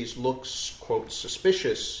activities look, quote,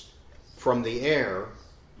 suspicious from the air,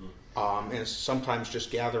 and sometimes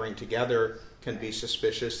just gathering together can be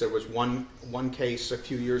suspicious. There was one case a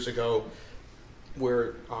few years ago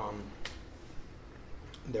where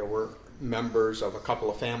there were members of a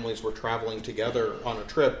couple of families were traveling together on a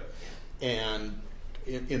trip, and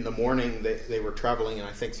in the morning they were traveling in,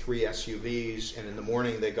 I think, 3 SUVs, and in the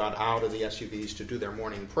morning they got out of the SUVs to do their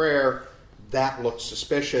morning prayer. That looked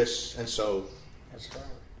suspicious, and so That's right.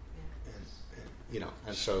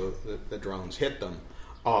 and so the drones hit them.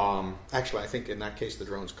 Actually, I think in that case the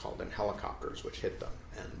drones called in helicopters, which hit them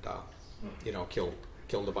and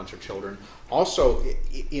killed a bunch of children. Also,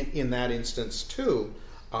 in that instance too,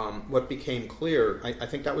 what became clear, I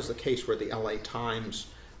think that was the case where the LA Times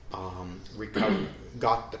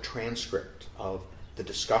got the transcript of the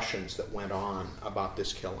discussions that went on about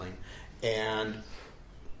this killing, and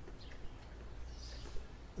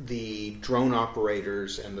the drone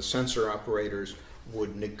operators and the sensor operators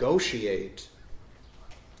would negotiate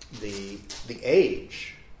the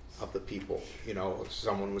age of the people.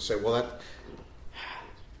 Someone would say, "Well,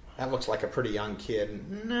 that looks like a pretty young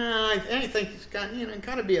kid." No, I think it's got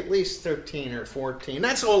to be at least 13 or 14.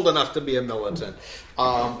 That's old enough to be a militant.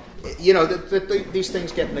 These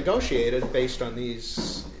things get negotiated based on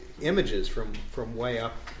these images from way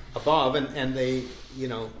up above, and they,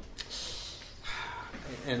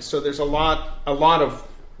 and so there's a lot of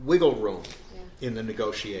wiggle room in the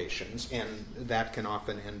negotiations, and that can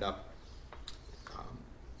often end up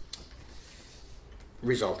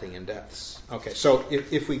resulting in deaths. Okay, so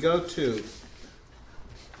if we go to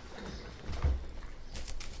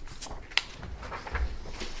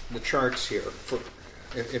the charts here,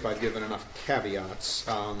 if I've given enough caveats,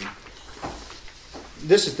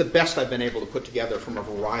 this is the best I've been able to put together from a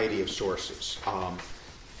variety of sources.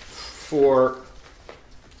 For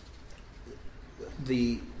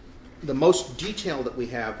the most detail that we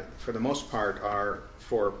have, for the most part, are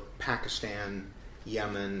for Pakistan,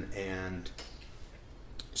 Yemen, and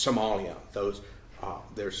Somalia.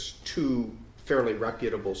 There's 2 fairly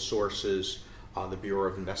reputable sources, the Bureau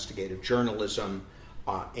of Investigative Journalism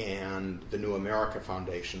and the New America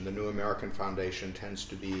Foundation. The New American Foundation tends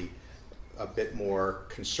to be a bit more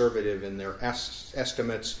conservative in their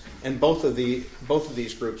estimates, and both of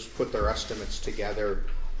these groups put their estimates together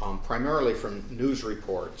primarily from news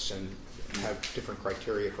reports, and have different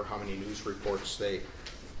criteria for how many news reports they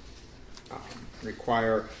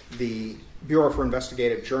require. The Bureau for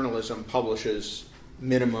Investigative Journalism publishes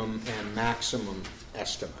minimum and maximum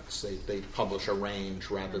estimates. They publish a range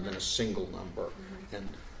rather than a single number. And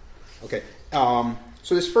okay,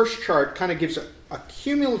 so this first chart kind of gives a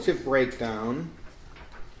cumulative breakdown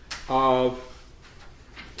of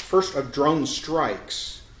drone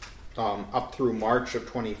strikes up through March of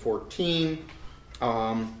 2014,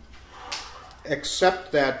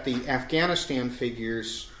 except that the Afghanistan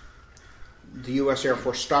figures, the U.S. Air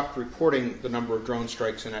Force stopped reporting the number of drone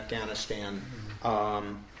strikes in Afghanistan, I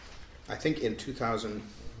think in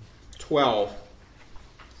 2012,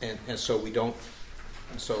 and so we don't,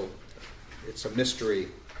 so it's a mystery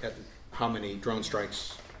at how many drone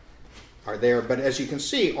strikes are there. But as you can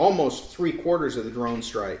see, almost 3/4 of the drone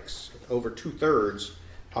strikes, over 2/3,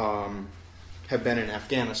 have been in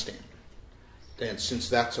Afghanistan. And since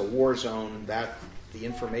that's a war zone, the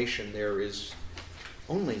information there is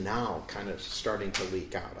only now kind of starting to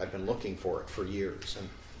leak out. I've been looking for it for years and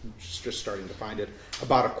just starting to find it.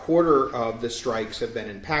 About 1/4 of the strikes have been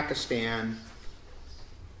in Pakistan,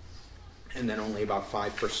 and then only about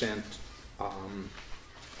 5%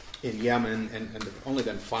 in Yemen, and there have only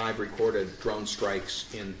been 5 recorded drone strikes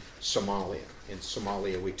in Somalia. In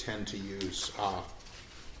Somalia, we tend to use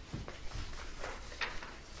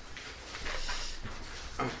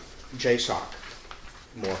JSOC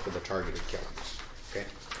more for the targeted killings. Okay.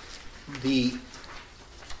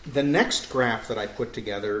 The next graph that I put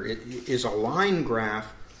together is a line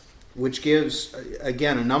graph which gives,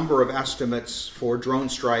 again, a number of estimates for drone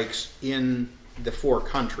strikes in the 4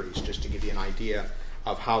 countries, just to give you an idea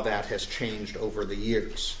of how that has changed over the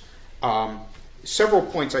years. Several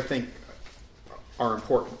points I think are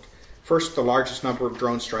important. First, the largest number of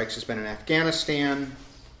drone strikes has been in Afghanistan,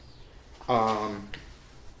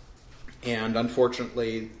 and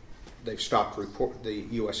unfortunately, the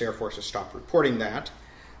U.S. Air Force has stopped reporting that.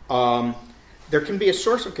 There can be a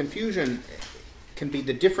source of confusion, can be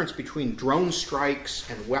the difference between drone strikes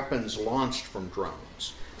and weapons launched from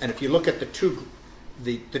drones. And if you look at the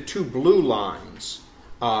two blue lines,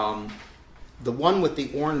 the one with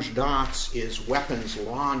the orange dots is weapons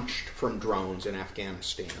launched from drones in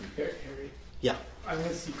Afghanistan. Harry, Yeah. I'm going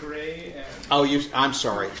to see gray and... Oh, I'm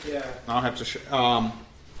sorry. Yeah. I'll have to show.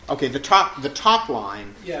 Okay, the top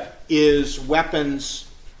line Yeah. is weapons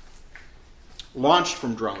launched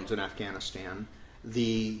from drones in Afghanistan.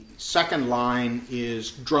 The second line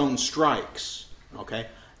is drone strikes. Okay,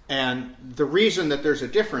 and the reason that there's a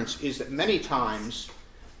difference is that many times,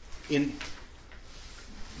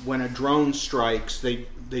 when a drone strikes, they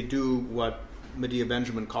do what Medea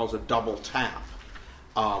Benjamin calls a double tap,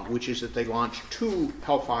 which is that they launch two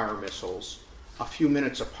Hellfire missiles a few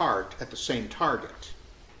minutes apart at the same target.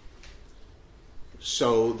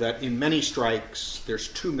 So that in many strikes, there's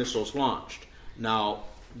two missiles launched. Now,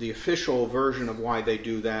 the official version of why they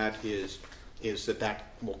do that is that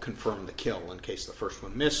will confirm the kill in case the first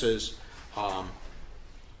one misses.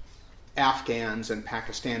 Afghans and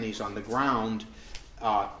Pakistanis on the ground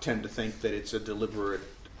tend to think that it's a deliberate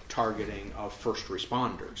targeting of first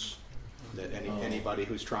responders, that anybody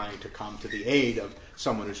who's trying to come to the aid of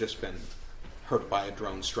someone who's just been hurt by a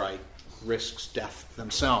drone strike risks death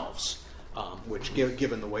themselves, which,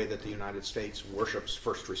 given the way that the United States worships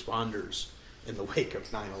first responders in the wake of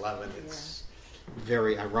 9/11, it's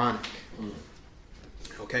very ironic.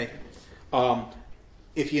 Okay?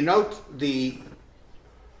 If you note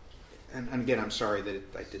and again, I'm sorry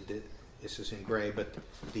that I did this is in gray, but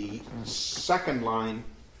the second line,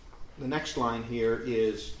 the next line here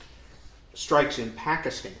is strikes in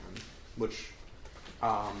Pakistan, which,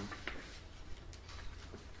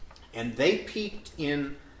 and they peaked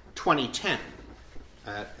in 2010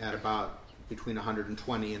 at about between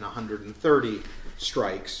 120 and 130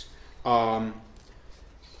 strikes. The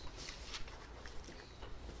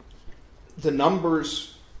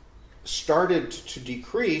numbers started to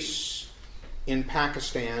decrease in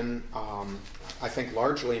Pakistan, I think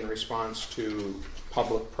largely in response to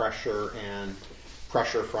public pressure and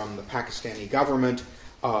pressure from the Pakistani government.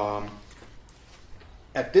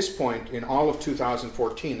 At this point, in all of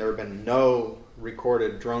 2014, there have been no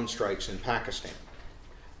recorded drone strikes in Pakistan.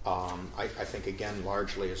 I think, again,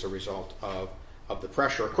 largely as a result of the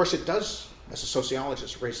pressure. Of course, it does, as a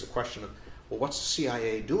sociologist, raise the question of, well, what's the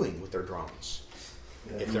CIA doing with their drones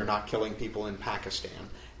if they're not killing people in Pakistan?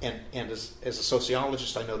 And as a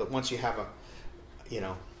sociologist, I know that once you have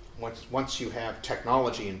once you have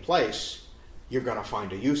technology in place, you're going to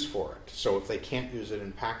find a use for it. So if they can't use it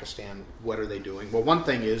in Pakistan, what are they doing? Well, one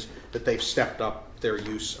thing is that they've stepped up their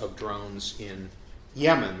use of drones in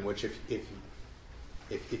Yemen, which if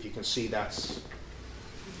you can see, that's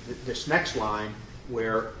this next line,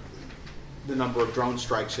 where the number of drone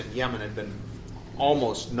strikes in Yemen had been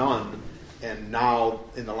almost none, and now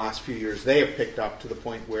in the last few years they have picked up to the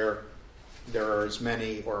point where there are as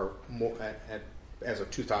many or more, as of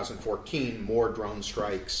 2014, more drone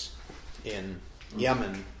strikes in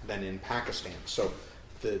Yemen than in Pakistan. So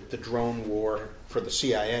the drone war for the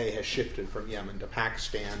CIA has shifted from Yemen to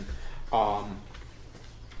Pakistan.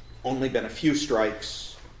 Only been a few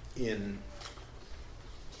strikes in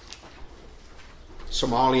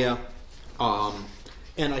Somalia.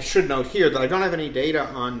 And I should note here that I don't have any data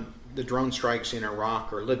on the drone strikes in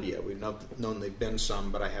Iraq or Libya. We've known there've been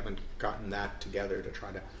some, but I haven't gotten that together to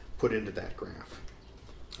try to put into that graph.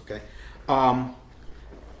 Okay.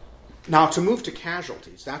 Now, to move to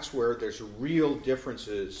casualties, that's where there's real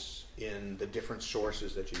differences in the different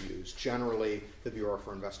sources that you use. Generally, the Bureau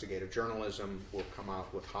for Investigative Journalism will come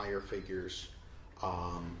out with higher figures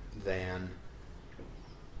than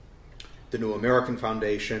the New American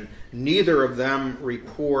Foundation. Neither of them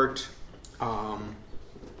report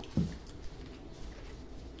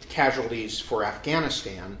casualties for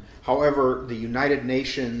Afghanistan. However, the United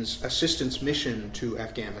Nations Assistance Mission to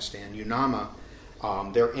Afghanistan, UNAMA,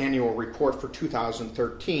 their annual report for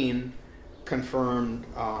 2013 confirmed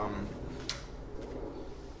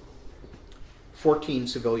 14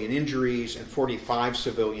 civilian injuries and 45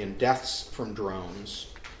 civilian deaths from drones.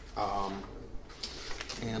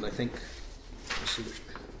 And I think, let's see,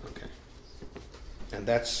 okay. And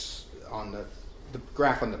that's on the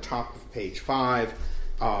graph on the top of page 5.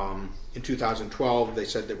 In 2012, they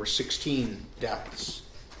said there were 16 deaths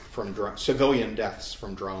from civilian deaths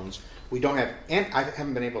from drones. We don't have, and I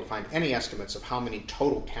haven't been able to find any estimates of how many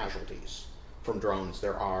total casualties from drones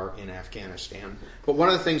there are in Afghanistan. But one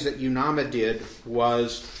of the things that UNAMA did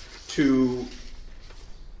was to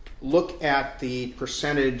look at the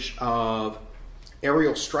percentage of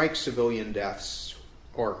aerial strike civilian deaths,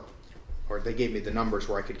 or or they gave me the numbers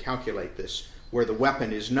where I could calculate this, where the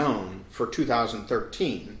weapon is known for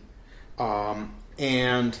 2013.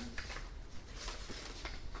 And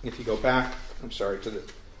if you go back,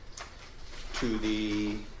 to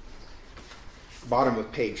the bottom of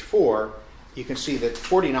page 4, you can see that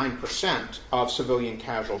 49% of civilian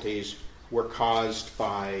casualties were caused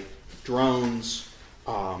by drones,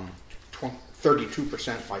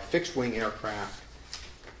 32% by fixed-wing aircraft,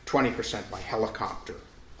 20% by helicopter.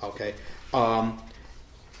 Okay.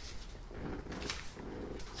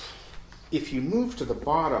 If you move to the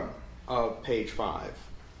bottom of page 5,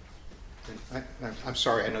 and I'm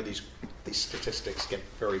sorry, I know these statistics get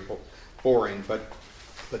very boring, but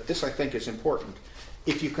this I think is important.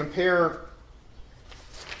 If you compare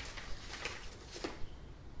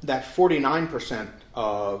that 49%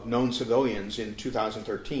 of known civilians in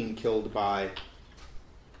 2013 killed by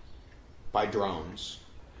drones,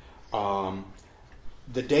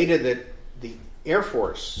 the data that the Air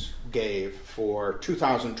Force gave for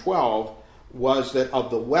 2012 was that of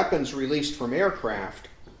the weapons released from aircraft,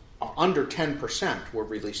 under 10% were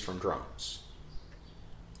released from drones,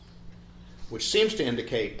 which seems to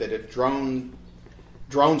indicate that if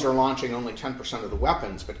drones are launching only 10% of the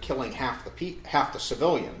weapons but killing half the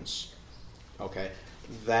civilians, okay,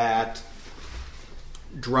 that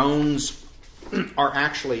drones are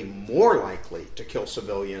actually more likely to kill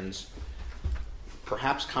civilians,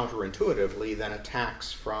 perhaps counterintuitively, than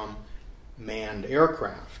attacks from manned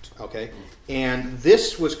aircraft. Okay, and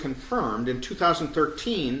this was confirmed in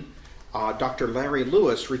 2013. Dr. Larry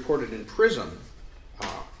Lewis reported in PRISM,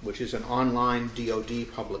 which is an online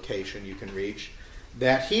DoD publication you can reach,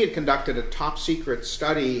 that he had conducted a top-secret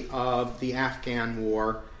study of the Afghan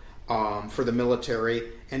war for the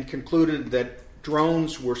military and concluded that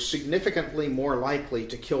drones were significantly more likely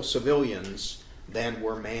to kill civilians than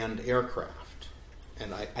were manned aircraft.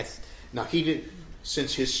 And now he did,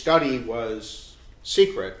 since his study was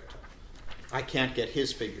secret, I can't get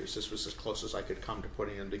his figures. This was as close as I could come to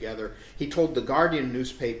putting them together. He told the Guardian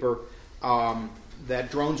newspaper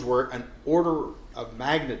that drones were an order of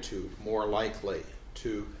magnitude more likely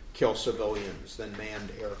to kill civilians than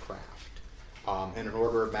manned aircraft. And an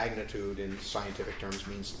order of magnitude in scientific terms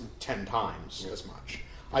means 10 times as much.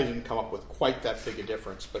 I didn't come up with quite that big a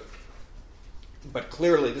difference, but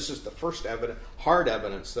clearly this is the first hard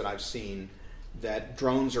evidence that I've seen that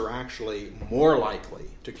drones are actually more likely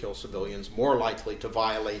to kill civilians, more likely to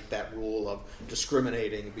violate that rule of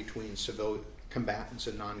discriminating between civilian combatants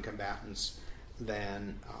and non-combatants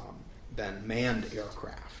than manned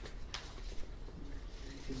aircraft.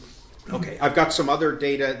 Okay, I've got some other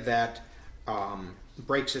data that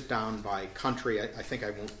breaks it down by country. I think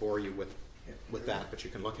I won't bore you with that, but you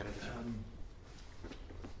can look at it.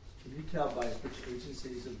 Can you tell by which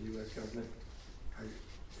agencies of the U.S. government are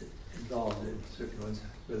involved in certain ones,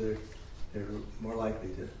 whether they're more likely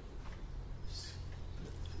to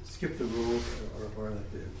skip the rules or more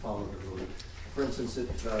likely to follow the rules? For instance,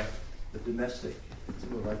 if some of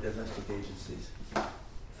our domestic agencies,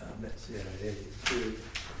 CIA,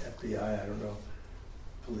 FBI, I don't know,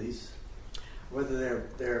 police, whether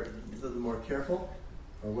they're a little more careful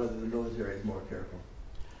or whether the military is more careful.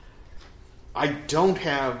 I don't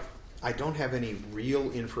have any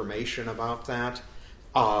real information about that.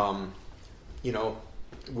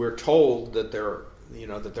 We're told that they're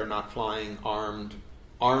not flying armed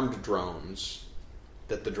drones,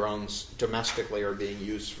 that the drones domestically are being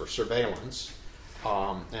used for surveillance,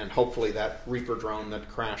 and hopefully that Reaper drone that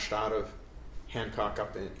crashed out of Hancock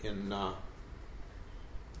up in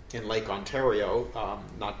Lake Ontario,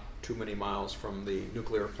 not too many miles from the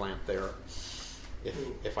nuclear plant there,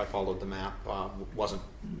 if I followed the map, wasn't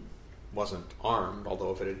armed.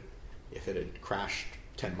 Although if it had crashed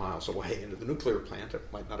 10 miles away into the nuclear plant, it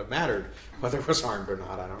might not have mattered whether it was armed or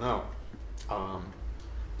not. I don't know.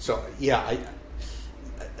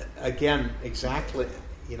 Exactly.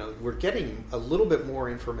 We're getting a little bit more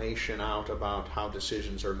information out about how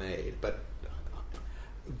decisions are made, but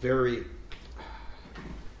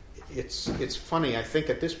it's funny. I think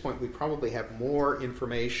at this point we probably have more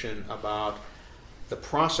information about the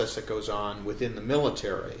process that goes on within the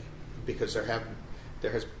military, because there has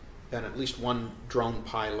been at least one drone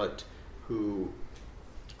pilot who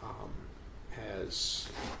has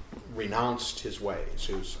renounced his ways.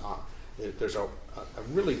 There's a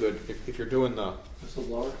really good, if you're doing the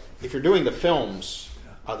films,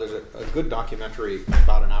 there's a good documentary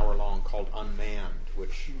about an hour long called Unmanned,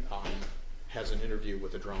 which has an interview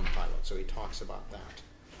with a drone pilot. So he talks about that.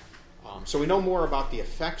 So we know more about the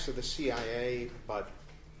effects of the CIA, but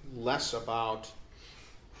less about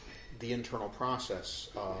the internal process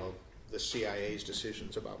of the CIA's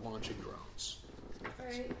decisions about launching drones.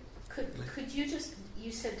 Right. Could you just,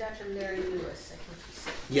 you said Dr. Larry Lewis, I think you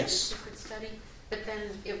said. Yes. The secret study, but then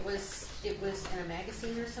it was in a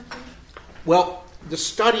magazine or something? Well, the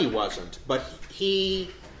study wasn't, but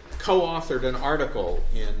he co-authored an article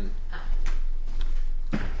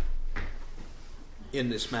in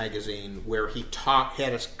this magazine where he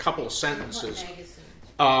had a couple of sentences.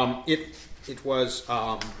 What magazine? It was.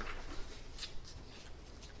 I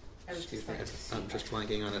was Excuse just me, like to see I'm that. just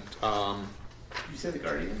blanking on it. You said The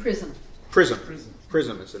Guardian? Prism. Prism. Prism.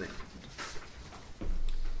 Prism is the name.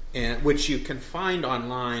 And which you can find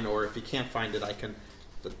online, or if you can't find it,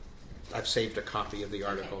 I've saved a copy of the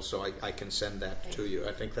article, Okay. so I can send that Thank to you.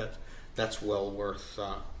 I think that's well worth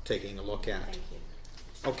taking a look at. Thank you.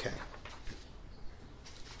 Okay.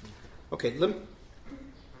 Okay.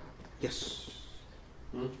 Yes.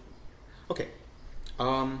 Okay.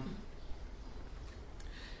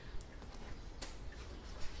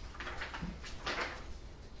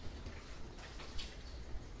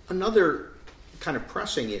 Another kind of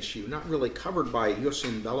pressing issue, not really covered by jus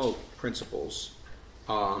in bello principles,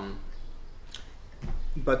 but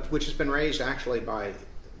which has been raised actually by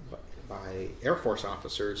Air Force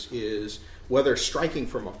officers, is whether striking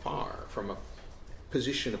from afar, from a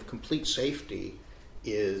position of complete safety,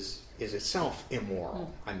 is itself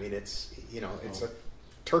immoral. I mean, it's a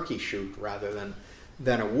turkey shoot rather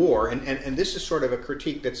than a war, and this is sort of a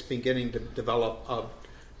critique that's beginning to develop of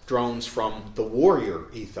drones from the warrior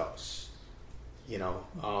ethos.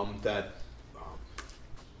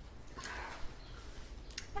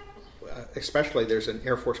 Especially there's an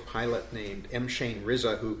Air Force pilot named M. Shane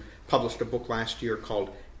Rizza who published a book last year called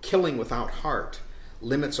Killing Without Heart,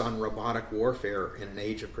 Limits on Robotic Warfare in an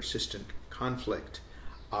Age of Persistent Conflict,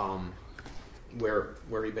 where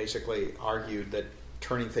he basically argued that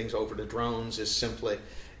turning things over to drones is simply,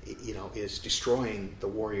 is destroying the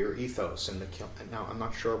warrior ethos. And now I'm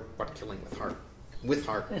not sure what killing with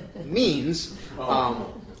heart means.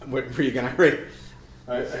 What were you going to read?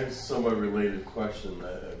 I have a somewhat related question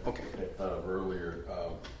that I thought of earlier.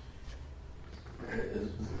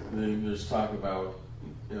 There's talk about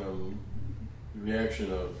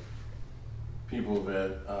reaction of people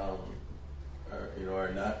that are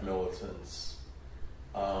not militants,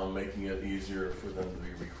 making it easier for them to be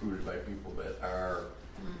recruited by people that are,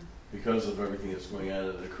 because of everything that's going on.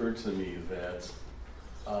 It occurred to me that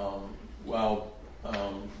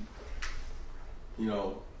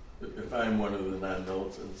if I'm one of the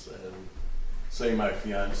non-militants and say my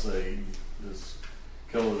fiance is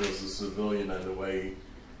killed as a civilian on the way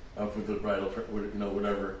up with the bridal,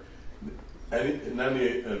 whatever, in any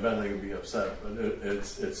event I can be upset, but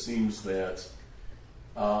it seems that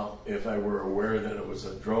if I were aware that it was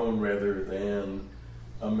a drone rather than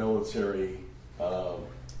a military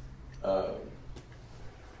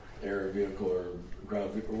air vehicle or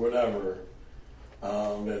ground vehicle or whatever,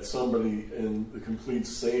 that somebody in the complete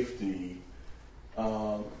safety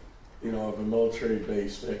of a military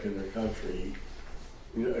base back in their country,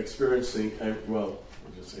 experiencing,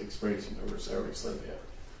 experiencing, I already said that.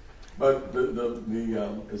 But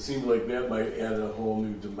it seemed like that might add a whole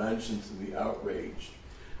new dimension to the outrage.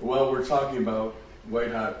 While we're talking about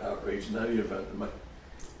white hot outrage in any event,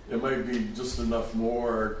 it might be just enough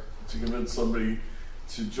more to convince somebody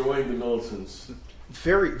to join the militants.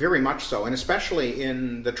 Very, very much so, and especially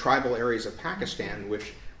in the tribal areas of Pakistan,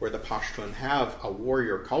 where the Pashtun have a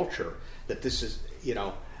warrior culture, that this is,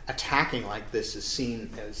 attacking like this is seen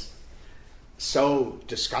as so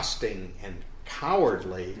disgusting and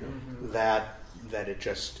cowardly that it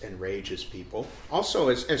just enrages people. Also,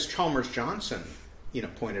 as Chalmers Johnson,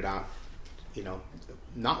 pointed out,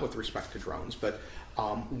 not with respect to drones, but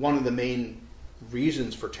one of the main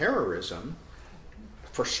reasons for terrorism,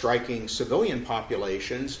 for striking civilian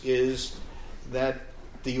populations, is that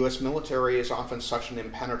the U.S. military is often such an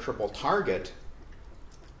impenetrable target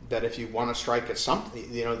that if you want to strike at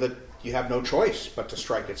something, that you have no choice but to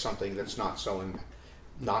strike at something that's not so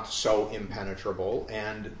impenetrable,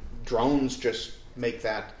 and drones just make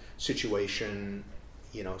that situation,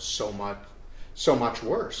 so much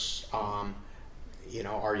worse. Are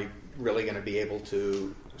you really going to be able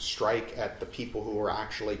to strike at the people who are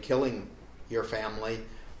actually killing your family?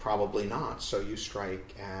 Probably not. So you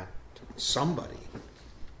strike at somebody.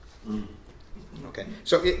 Okay.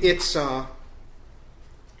 So it's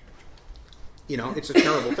it's a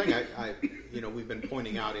terrible thing. We've been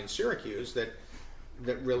pointing out in Syracuse that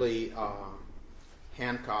really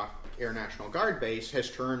Hancock Air National Guard Base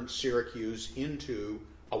has turned Syracuse into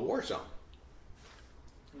a war zone,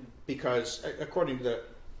 because according to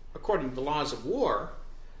the laws of war,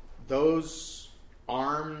 those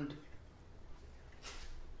armed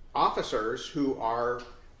officers who are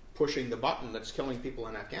pushing the button that's killing people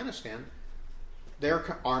in Afghanistan,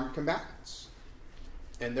 they're armed combatants.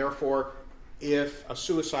 And therefore, if a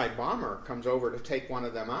suicide bomber comes over to take one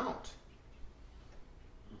of them out,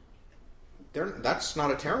 that's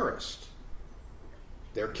not a terrorist.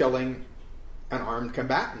 They're killing an armed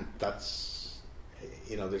combatant. That's,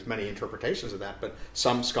 there's many interpretations of that, but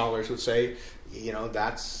some scholars would say,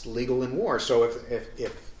 that's legal in war. So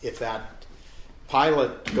if that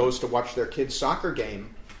pilot goes to watch their kid's soccer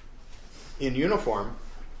game in uniform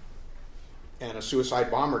and a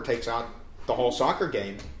suicide bomber takes out the whole soccer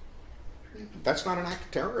game, that's not an act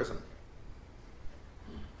of terrorism,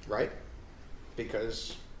 right?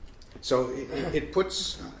 Because, so it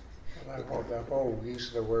puts... The whole use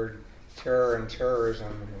of the word terror and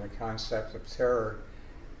terrorism and the concept of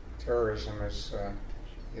terrorism is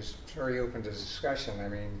very open to discussion. I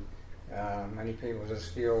mean, many people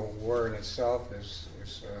just feel war in itself is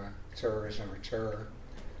terrorism or terror.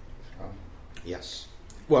 So. Yes.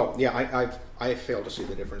 Well, yeah, I fail to see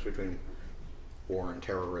the difference between war and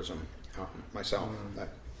terrorism myself.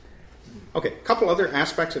 Okay, a couple other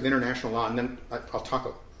aspects of international law, and then I'll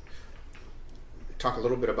talk a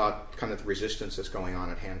little bit about kind of the resistance that's going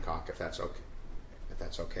on at Hancock, if that's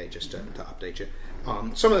okay, just to update you.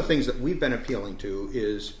 Some of the things that we've been appealing to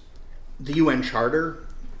is the UN Charter,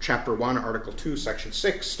 Chapter 1, Article 2, Section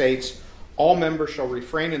 6 states, all members shall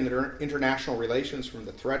refrain in their international relations from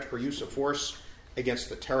the threat or use of force against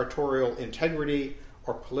the territorial integrity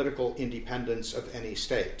or political independence of any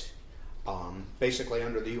state. Basically,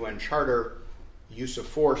 under the UN Charter, use of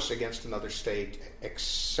force against another state,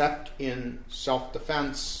 except in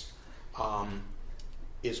self-defense,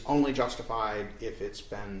 is only justified if it's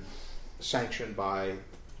been sanctioned by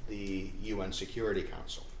the UN Security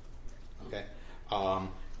Council. Okay.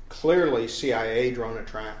 Clearly, CIA drone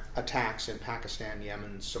attacks in Pakistan,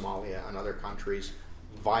 Yemen, Somalia, and other countries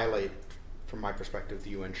violate, from my perspective, the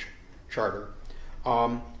UN Charter.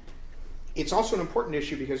 It's also an important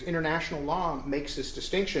issue because international law makes this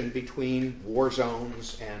distinction between war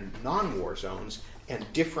zones and non-war zones, and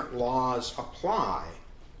different laws apply.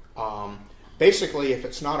 Basically, if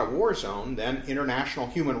it's not a war zone, then international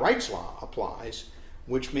human rights law applies,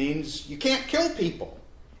 which means you can't kill people.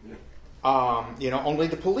 Only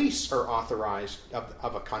the police are authorized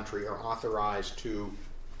of a country are authorized to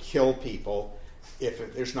kill people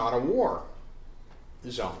if there's not a war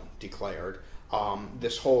zone declared.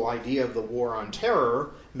 This whole idea of the war on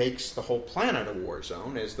terror makes the whole planet a war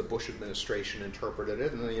zone, as the Bush administration interpreted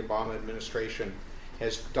it, and the Obama administration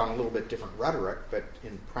has done a little bit different rhetoric, but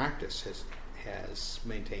in practice has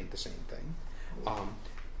maintained the same thing.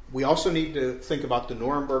 We also need to think about the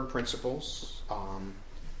Nuremberg principles,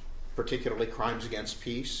 particularly crimes against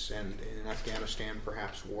peace, and in Afghanistan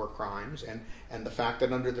perhaps war crimes, and the fact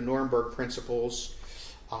that under the Nuremberg principles,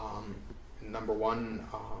 number one,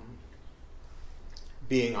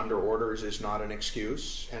 being under orders is not an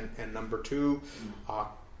excuse, and number two,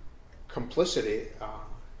 complicity.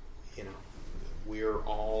 We're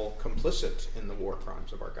all complicit in the war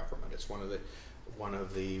crimes of our government. It's one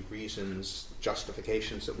of the reasons,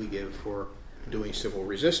 justifications that we give for doing civil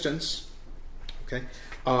resistance. Okay.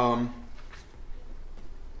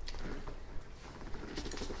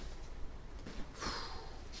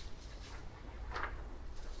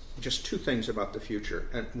 Just two things about the future.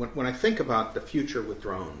 And when I think about the future with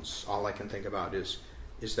drones, all I can think about is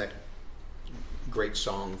that great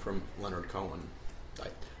song from Leonard Cohen.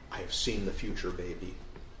 I have seen the future, baby.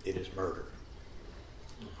 It is murder.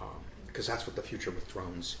 Because that's what the future with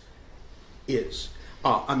drones is.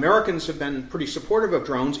 Americans have been pretty supportive of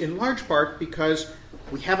drones, in large part because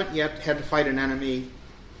we haven't yet had to fight an enemy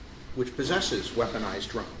which possesses weaponized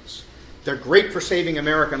drones. They're great for saving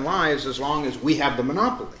American lives as long as we have the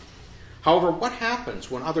monopoly. However, what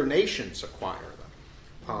happens when other nations acquire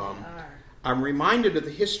them? I'm reminded of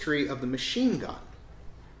the history of the machine gun.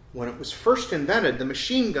 When it was first invented, the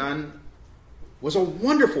machine gun was a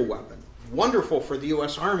wonderful weapon, wonderful for the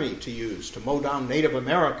U.S. Army to use to mow down Native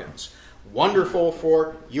Americans, wonderful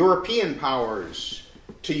for European powers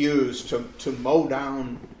to use to mow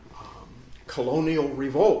down colonial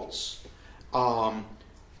revolts. But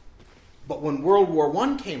when World War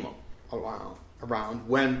I came around,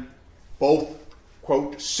 when both,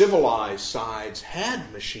 quote, civilized sides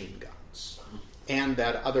had machine guns and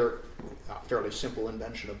that other fairly simple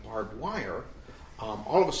invention of barbed wire,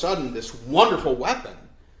 all of a sudden this wonderful weapon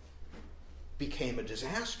became a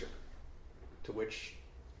disaster to which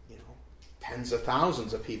tens of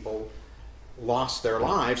thousands of people lost their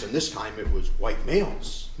lives, and this time it was white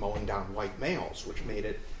males mowing down white males, which made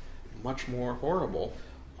it much more horrible.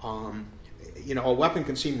 a weapon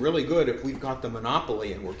can seem really good if we've got the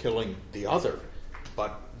monopoly and we're killing the other.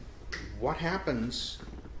 But what happens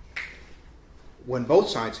when both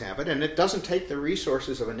sides have it? And it doesn't take the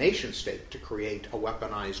resources of a nation state to create a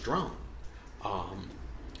weaponized drone.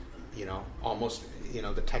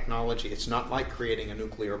 The technology, it's not like creating a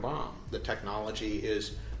nuclear bomb. The technology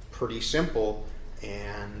is pretty simple,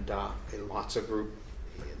 and lots of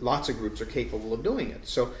groups are capable of doing it.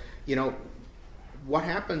 So, what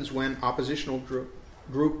happens when oppositional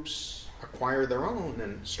groups acquire their own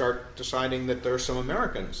and start deciding that there are some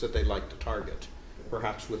Americans that they'd like to target,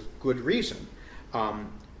 perhaps with good reason?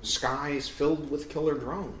 Skies filled with killer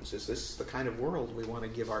drones. Is this the kind of world we want to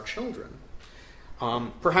give our children?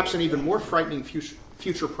 Perhaps an even more frightening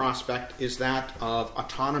future prospect is that of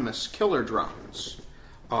autonomous killer drones.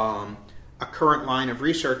 A current line of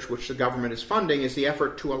research which the government is funding is the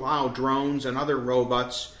effort to allow drones and other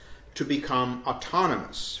robots to become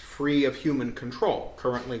autonomous, free of human control.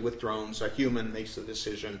 Currently with drones, a human makes the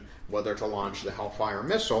decision whether to launch the Hellfire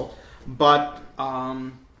missile, but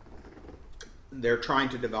they're trying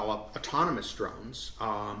to develop autonomous drones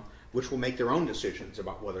which will make their own decisions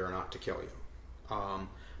about whether or not to kill you.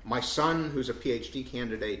 My son, who's a PhD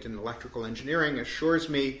candidate in electrical engineering, assures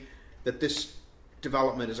me that this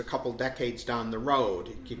development is a couple decades down the road.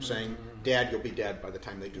 He keeps saying, "Dad, you'll be dead by the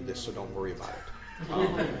time they do this, so don't worry about it."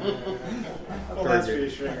 Well, that's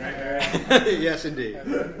reassuring, right? Yes, indeed.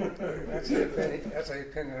 That's the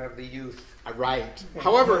opinion of the youth. Right.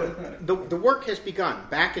 However, the work has begun.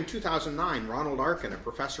 Back in 2009, Ronald Arkin, a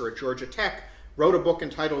professor at Georgia Tech, wrote a book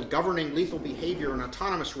entitled Governing Lethal Behavior in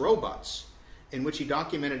Autonomous Robots, in which he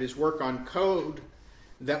documented his work on code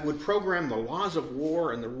that would program the laws of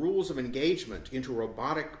war and the rules of engagement into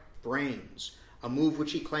robotic brains, a move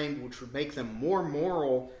which he claimed which would make them more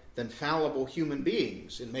moral than fallible human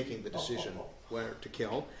beings in making the decision whether to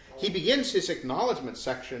kill. He begins his acknowledgement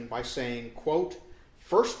section by saying, quote,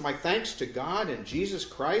 "First, my thanks to God and Jesus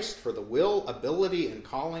Christ for the will, ability, and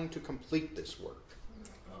calling to complete this work."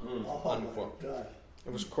 Unquote.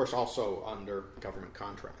 It was, of course, also under government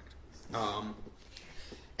contract.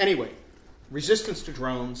 Anyway, resistance to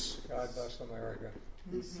drones. God bless America.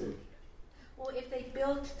 Mm-hmm. Well, if they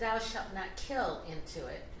built "Thou shalt not kill" into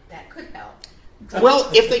it, that could help. Well,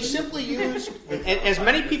 if they simply used, and as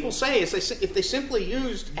many people say, if they simply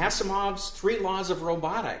used Asimov's 3 laws of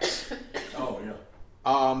robotics. Oh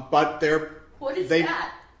yeah. But they're. What is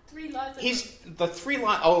that? 3 laws of. He's the 3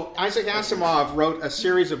 laws. Isaac Asimov wrote a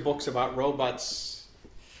series of books about robots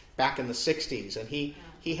back in the 60s, and he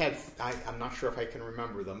had. I'm not sure if I can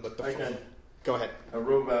remember them, but go ahead. A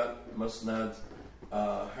robot must not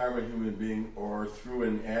harm a human being, or through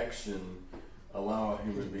an action allow a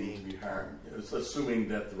human being to be harmed. It's assuming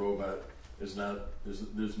that the robot is not.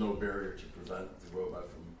 There's no barrier to prevent the robot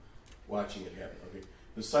from watching it happen. Okay.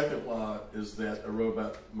 The second law is that a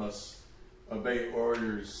robot must obey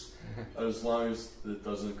orders as long as it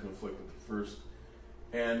doesn't conflict with the first.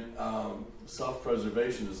 And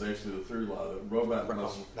self-preservation is actually the third law. The robot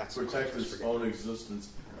must protect its own existence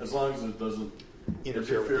as long as it doesn't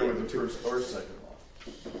interfere with the first or second law.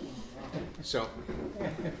 So,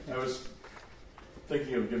 I was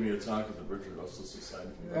thinking of giving a talk at the Richard Russell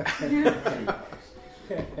Society.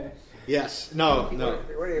 Yes. No.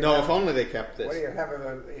 If only they kept this. What do you have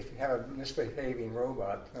if you have a misbehaving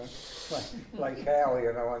robot, like Hal,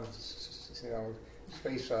 on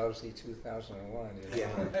Space Odyssey 2001? Yeah.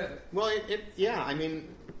 Well, I mean,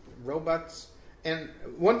 robots. And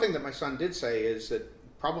one thing that my son did say is that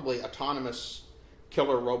probably autonomous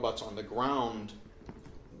killer robots on the ground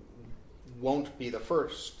won't be the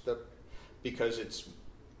first, because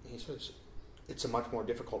he says it's a much more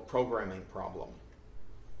difficult programming problem.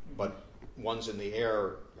 But ones in the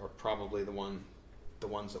air are probably the ones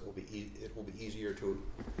that will be it will be easier to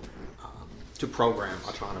program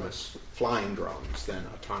autonomous flying drones than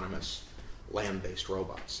autonomous land-based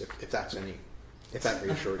robots. If that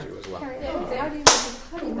reassures you as well. How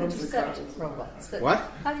do you intercept robots?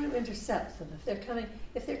 What? How do you intercept them if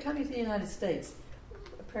they're coming to the United States?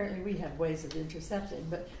 Apparently, we have ways of intercepting.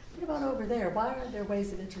 But what about over there? Why aren't there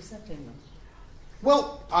ways of intercepting them?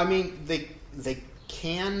 Well, I mean, they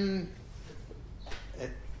can.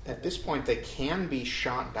 At this point, they can be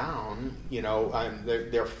shot down.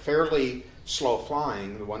 They're fairly slow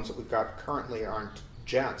flying. The ones that we've got currently aren't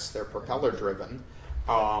jets; they're propeller driven.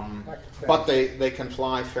 But they can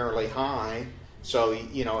fly fairly high. So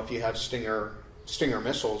if you have Stinger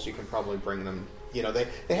missiles, you can probably bring them. They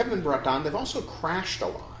haven't been brought down. They've also crashed a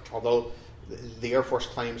lot. Although the Air Force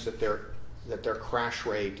claims that their crash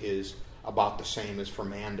rate is about the same as for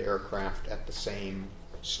manned aircraft at the same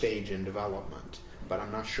stage in development. but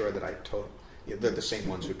I'm not sure that I told. Yeah, they're the same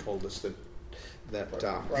ones who told us that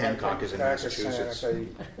Well, Hancock is in Pakistan, Massachusetts.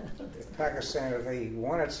 Pakistan, if they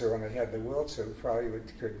wanted to and they had the will to, probably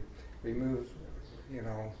could remove,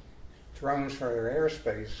 drones from their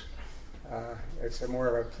airspace. It's more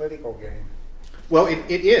of a political game. Well, it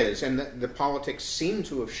is, and the politics seem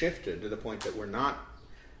to have shifted to the point that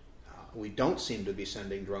we don't seem to be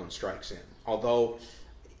sending drone strikes in. Although,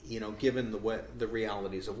 given the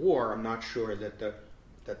realities of war, I'm not sure that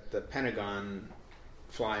the Pentagon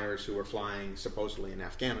flyers who are flying supposedly in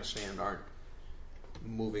Afghanistan aren't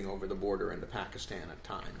moving over the border into Pakistan at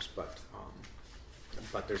times.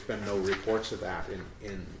 But there's been no reports of that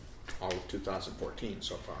in all of 2014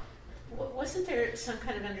 so far. Wasn't there some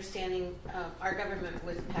kind of understanding, our government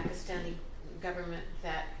with the Pakistani government,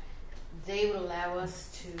 that they would allow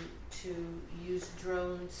us to use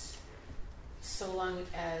drones so long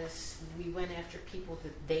as we went after people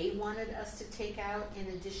that they wanted us to take out, in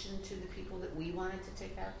addition to the people that we wanted to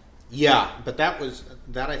take out? Yeah, but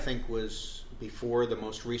that I think was before the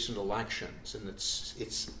most recent elections, and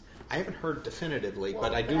it's I haven't heard definitively,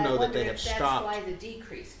 but I do know that they have stopped. That's why the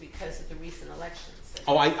decrease, because of the recent elections.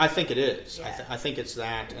 Oh, I think it is. Yeah. I think it's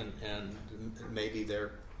that, and maybe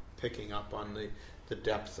they're picking up on the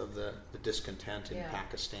depth of the discontent in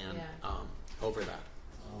Pakistan over that.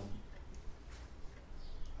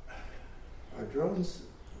 Are drones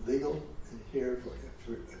legal here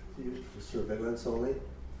for used for surveillance only?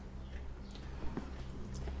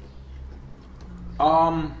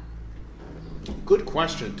 Good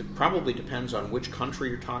question. It probably depends on which country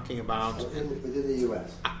you're talking about. Within the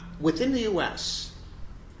U.S. Within the U.S.,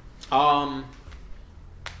 I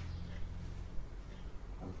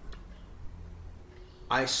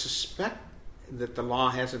suspect that the law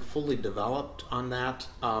hasn't fully developed on that,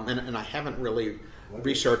 and I haven't really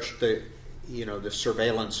researched the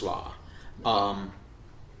surveillance law.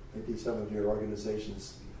 Maybe some of your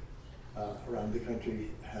organizations around the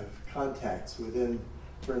country have contacts within,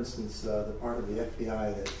 for instance, the part of the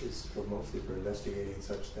FBI that is mostly for investigating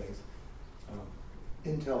such things.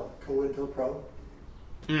 COINTELPRO,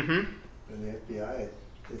 Mm-hmm. in the FBI,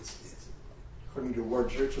 it's according to Ward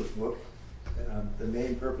Churchill's book, the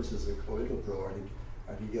main purposes of COINTELPRO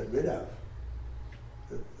are to get rid of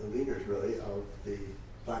the leaders, really, of the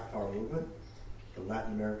Black Power movement, the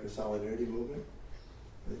Latin America Solidarity movement,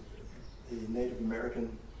 the Native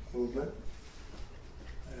American movement,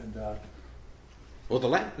 and Well, the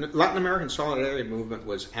Latin American Solidarity movement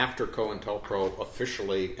was after COINTELPRO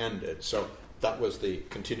officially ended, so that was the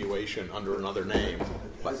continuation under another name.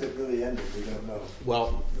 has it really ended? We don't know.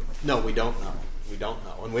 Well, no, we don't know. We don't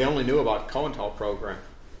know, and we only knew about the COINTEL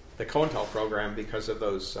program, because of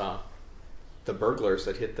those the burglars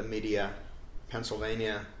that hit the Media,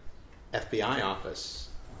 Pennsylvania FBI office.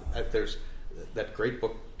 There's that great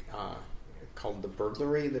book called The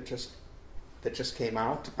Burglary that just came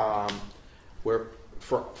out, where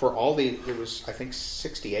for all it was, I think,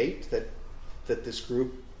 68 that this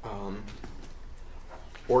group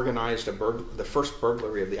organized the first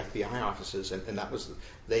burglary of the FBI offices, and that was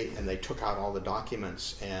they took out all the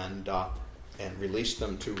documents and released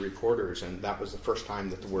them to reporters, and that was the first time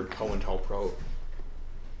that the word COINTELPRO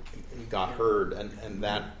got heard, and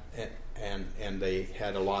they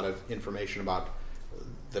had a lot of information about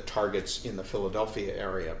the targets in the Philadelphia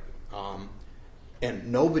area, and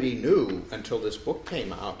nobody knew until this book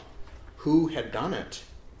came out who had done it,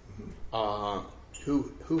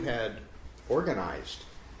 who had organized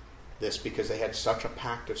this, because they had such a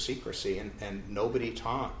pact of secrecy, and nobody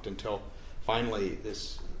talked until finally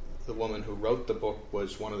the woman who wrote the book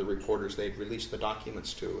was one of the reporters they'd released the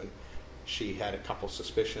documents to, and she had a couple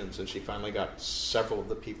suspicions, and she finally got several of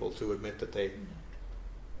the people to admit that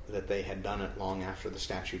they had done it long after the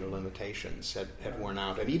statute of limitations had worn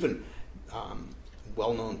out, and even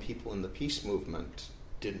well-known people in the peace movement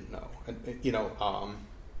didn't know. And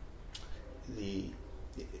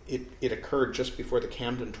it occurred just before the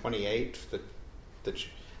Camden 28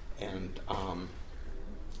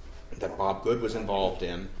 that Bob Good was involved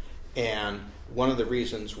in, and one of the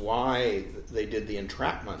reasons why they did the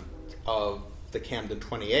entrapment of the Camden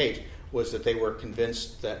 28 was that they were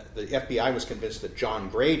convinced that the FBI was convinced that John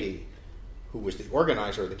Grady, who was the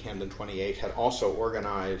organizer of the Camden 28, had also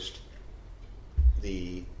organized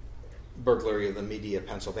the burglary of the Media,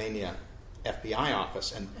 Pennsylvania FBI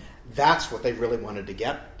office, and that's what they really wanted to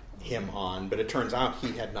get him on, but it turns out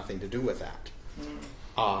he had nothing to do with that.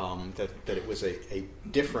 That it was a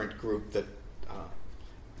different group that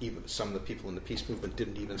even some of the people in the peace movement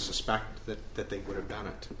didn't even suspect that they would have done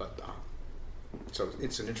it. But so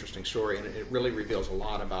it's an interesting story, and it really reveals a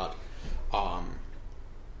lot about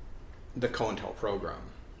the COINTEL program.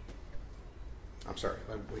 I'm sorry,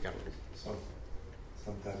 we got a little.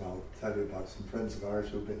 Sometime I'll tell you about some friends of ours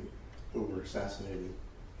who were assassinated,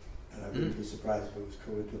 and I wouldn't be surprised if it was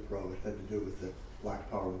COINTEL. It had to do with the Black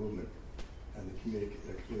Power movement and the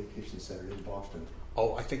communication center in Boston.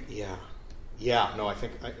 Oh, I think, yeah. No, I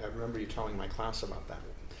think I remember you telling my class about that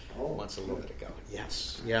once a little bit ago.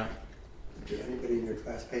 Yes, yeah. Did anybody in your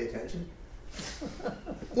class pay attention?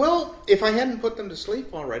 Well, if I hadn't put them to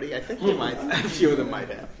sleep already, I think they might. A few of them might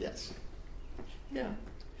have. Yes. Yeah.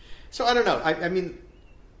 So I don't know. I mean,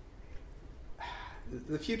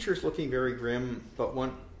 the future is looking very grim. But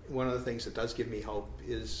one of the things that does give me hope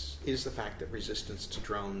is the fact that resistance to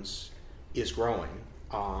drones is growing.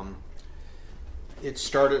 It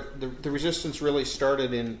started. The resistance really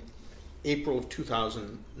started in April of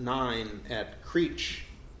 2009 at Creech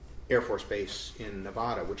Air Force Base in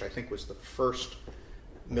Nevada, which I think was the first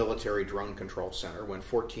military drone control center, when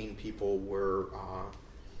 14 people were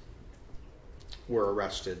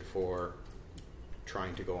arrested for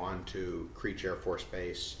trying to go on to Creech Air Force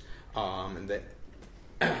Base, and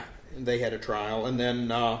they had a trial. And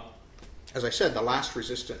then, as I said,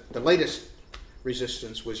 the latest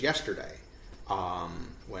resistance was yesterday,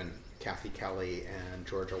 when Kathy Kelly and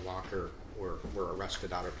Georgia Walker were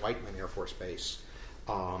arrested out at Whiteman Air Force Base.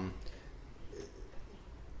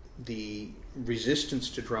 The resistance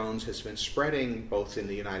to drones has been spreading both in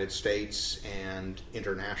the United States and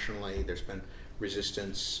internationally. There's been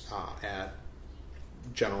resistance at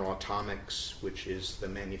General Atomics, which is the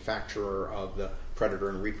manufacturer of the Predator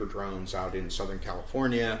and Reaper drones out in Southern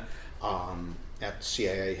California, at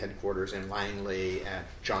CIA headquarters in Langley, at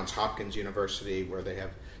Johns Hopkins University, where they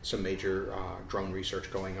have some major drone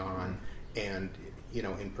research going on, and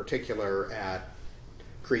in particular at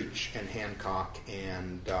Creech and Hancock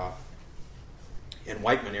and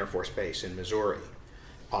Whiteman Air Force Base in Missouri.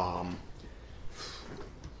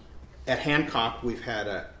 At Hancock, we've had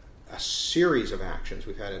a series of actions.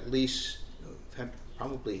 We've had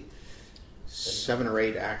probably 7 or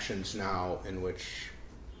 8 actions now in which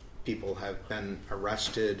people have been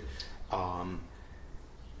arrested.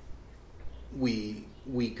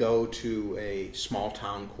 We go to a small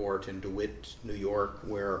town court in DeWitt, New York,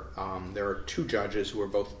 where there are 2 judges who are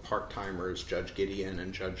both part-timers, Judge Gideon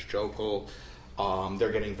and Judge Jokel.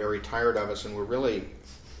 They're getting very tired of us, and we're really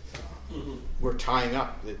we're tying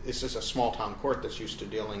up. This is a small town court that's used to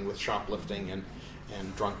dealing with shoplifting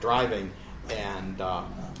and drunk driving. And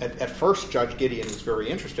at first, Judge Gideon was very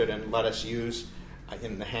interested and let us use,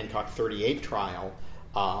 in the Hancock 38 trial,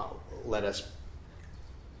 let us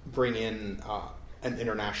bring in an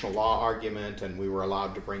international law argument, and we were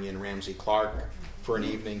allowed to bring in Ramsey Clark for an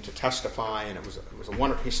evening to testify, and it was a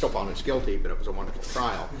wonderful. He still found us guilty, but it was a wonderful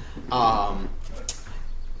trial.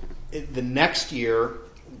 The next year,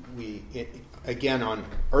 again on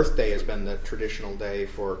Earth Day has been the traditional day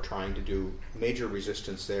for trying to do major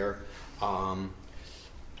resistance there.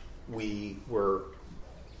 We were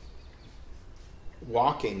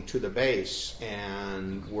walking to the base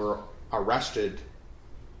and were arrested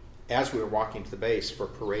as we were walking to the base for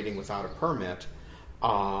parading without a permit.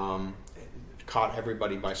 Caught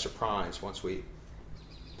everybody by surprise once we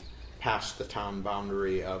passed the town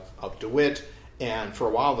boundary of DeWitt, and for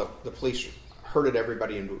a while the police herded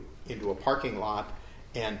everybody into a parking lot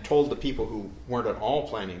and told the people who weren't at all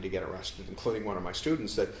planning to get arrested, including one of my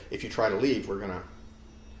students, that if you try to leave, we're going to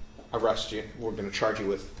arrest you. We're going to charge you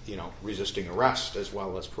with resisting arrest as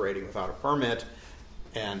well as parading without a permit.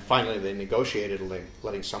 And finally, they negotiated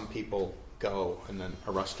letting some people go, and then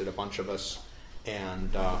arrested a bunch of us.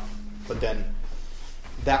 And but then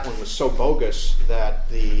that one was so bogus that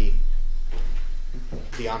the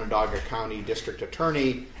Onondaga County District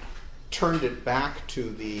Attorney turned it back to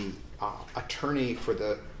the attorney for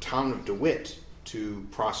the town of DeWitt to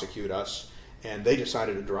prosecute us, and they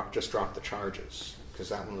decided to just drop the charges because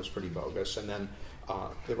that one was pretty bogus. And then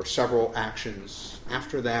there were several actions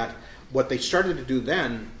after that. What they started to do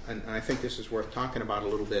then, and I think this is worth talking about a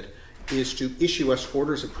little bit, is to issue us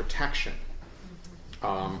orders of protection.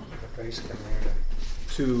 The base commander.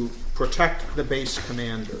 To protect the base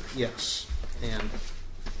commander, yes. And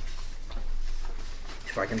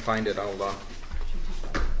if I can find it, I'll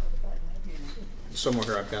somewhere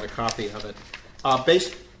here I've got a copy of it.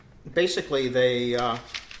 Basically, they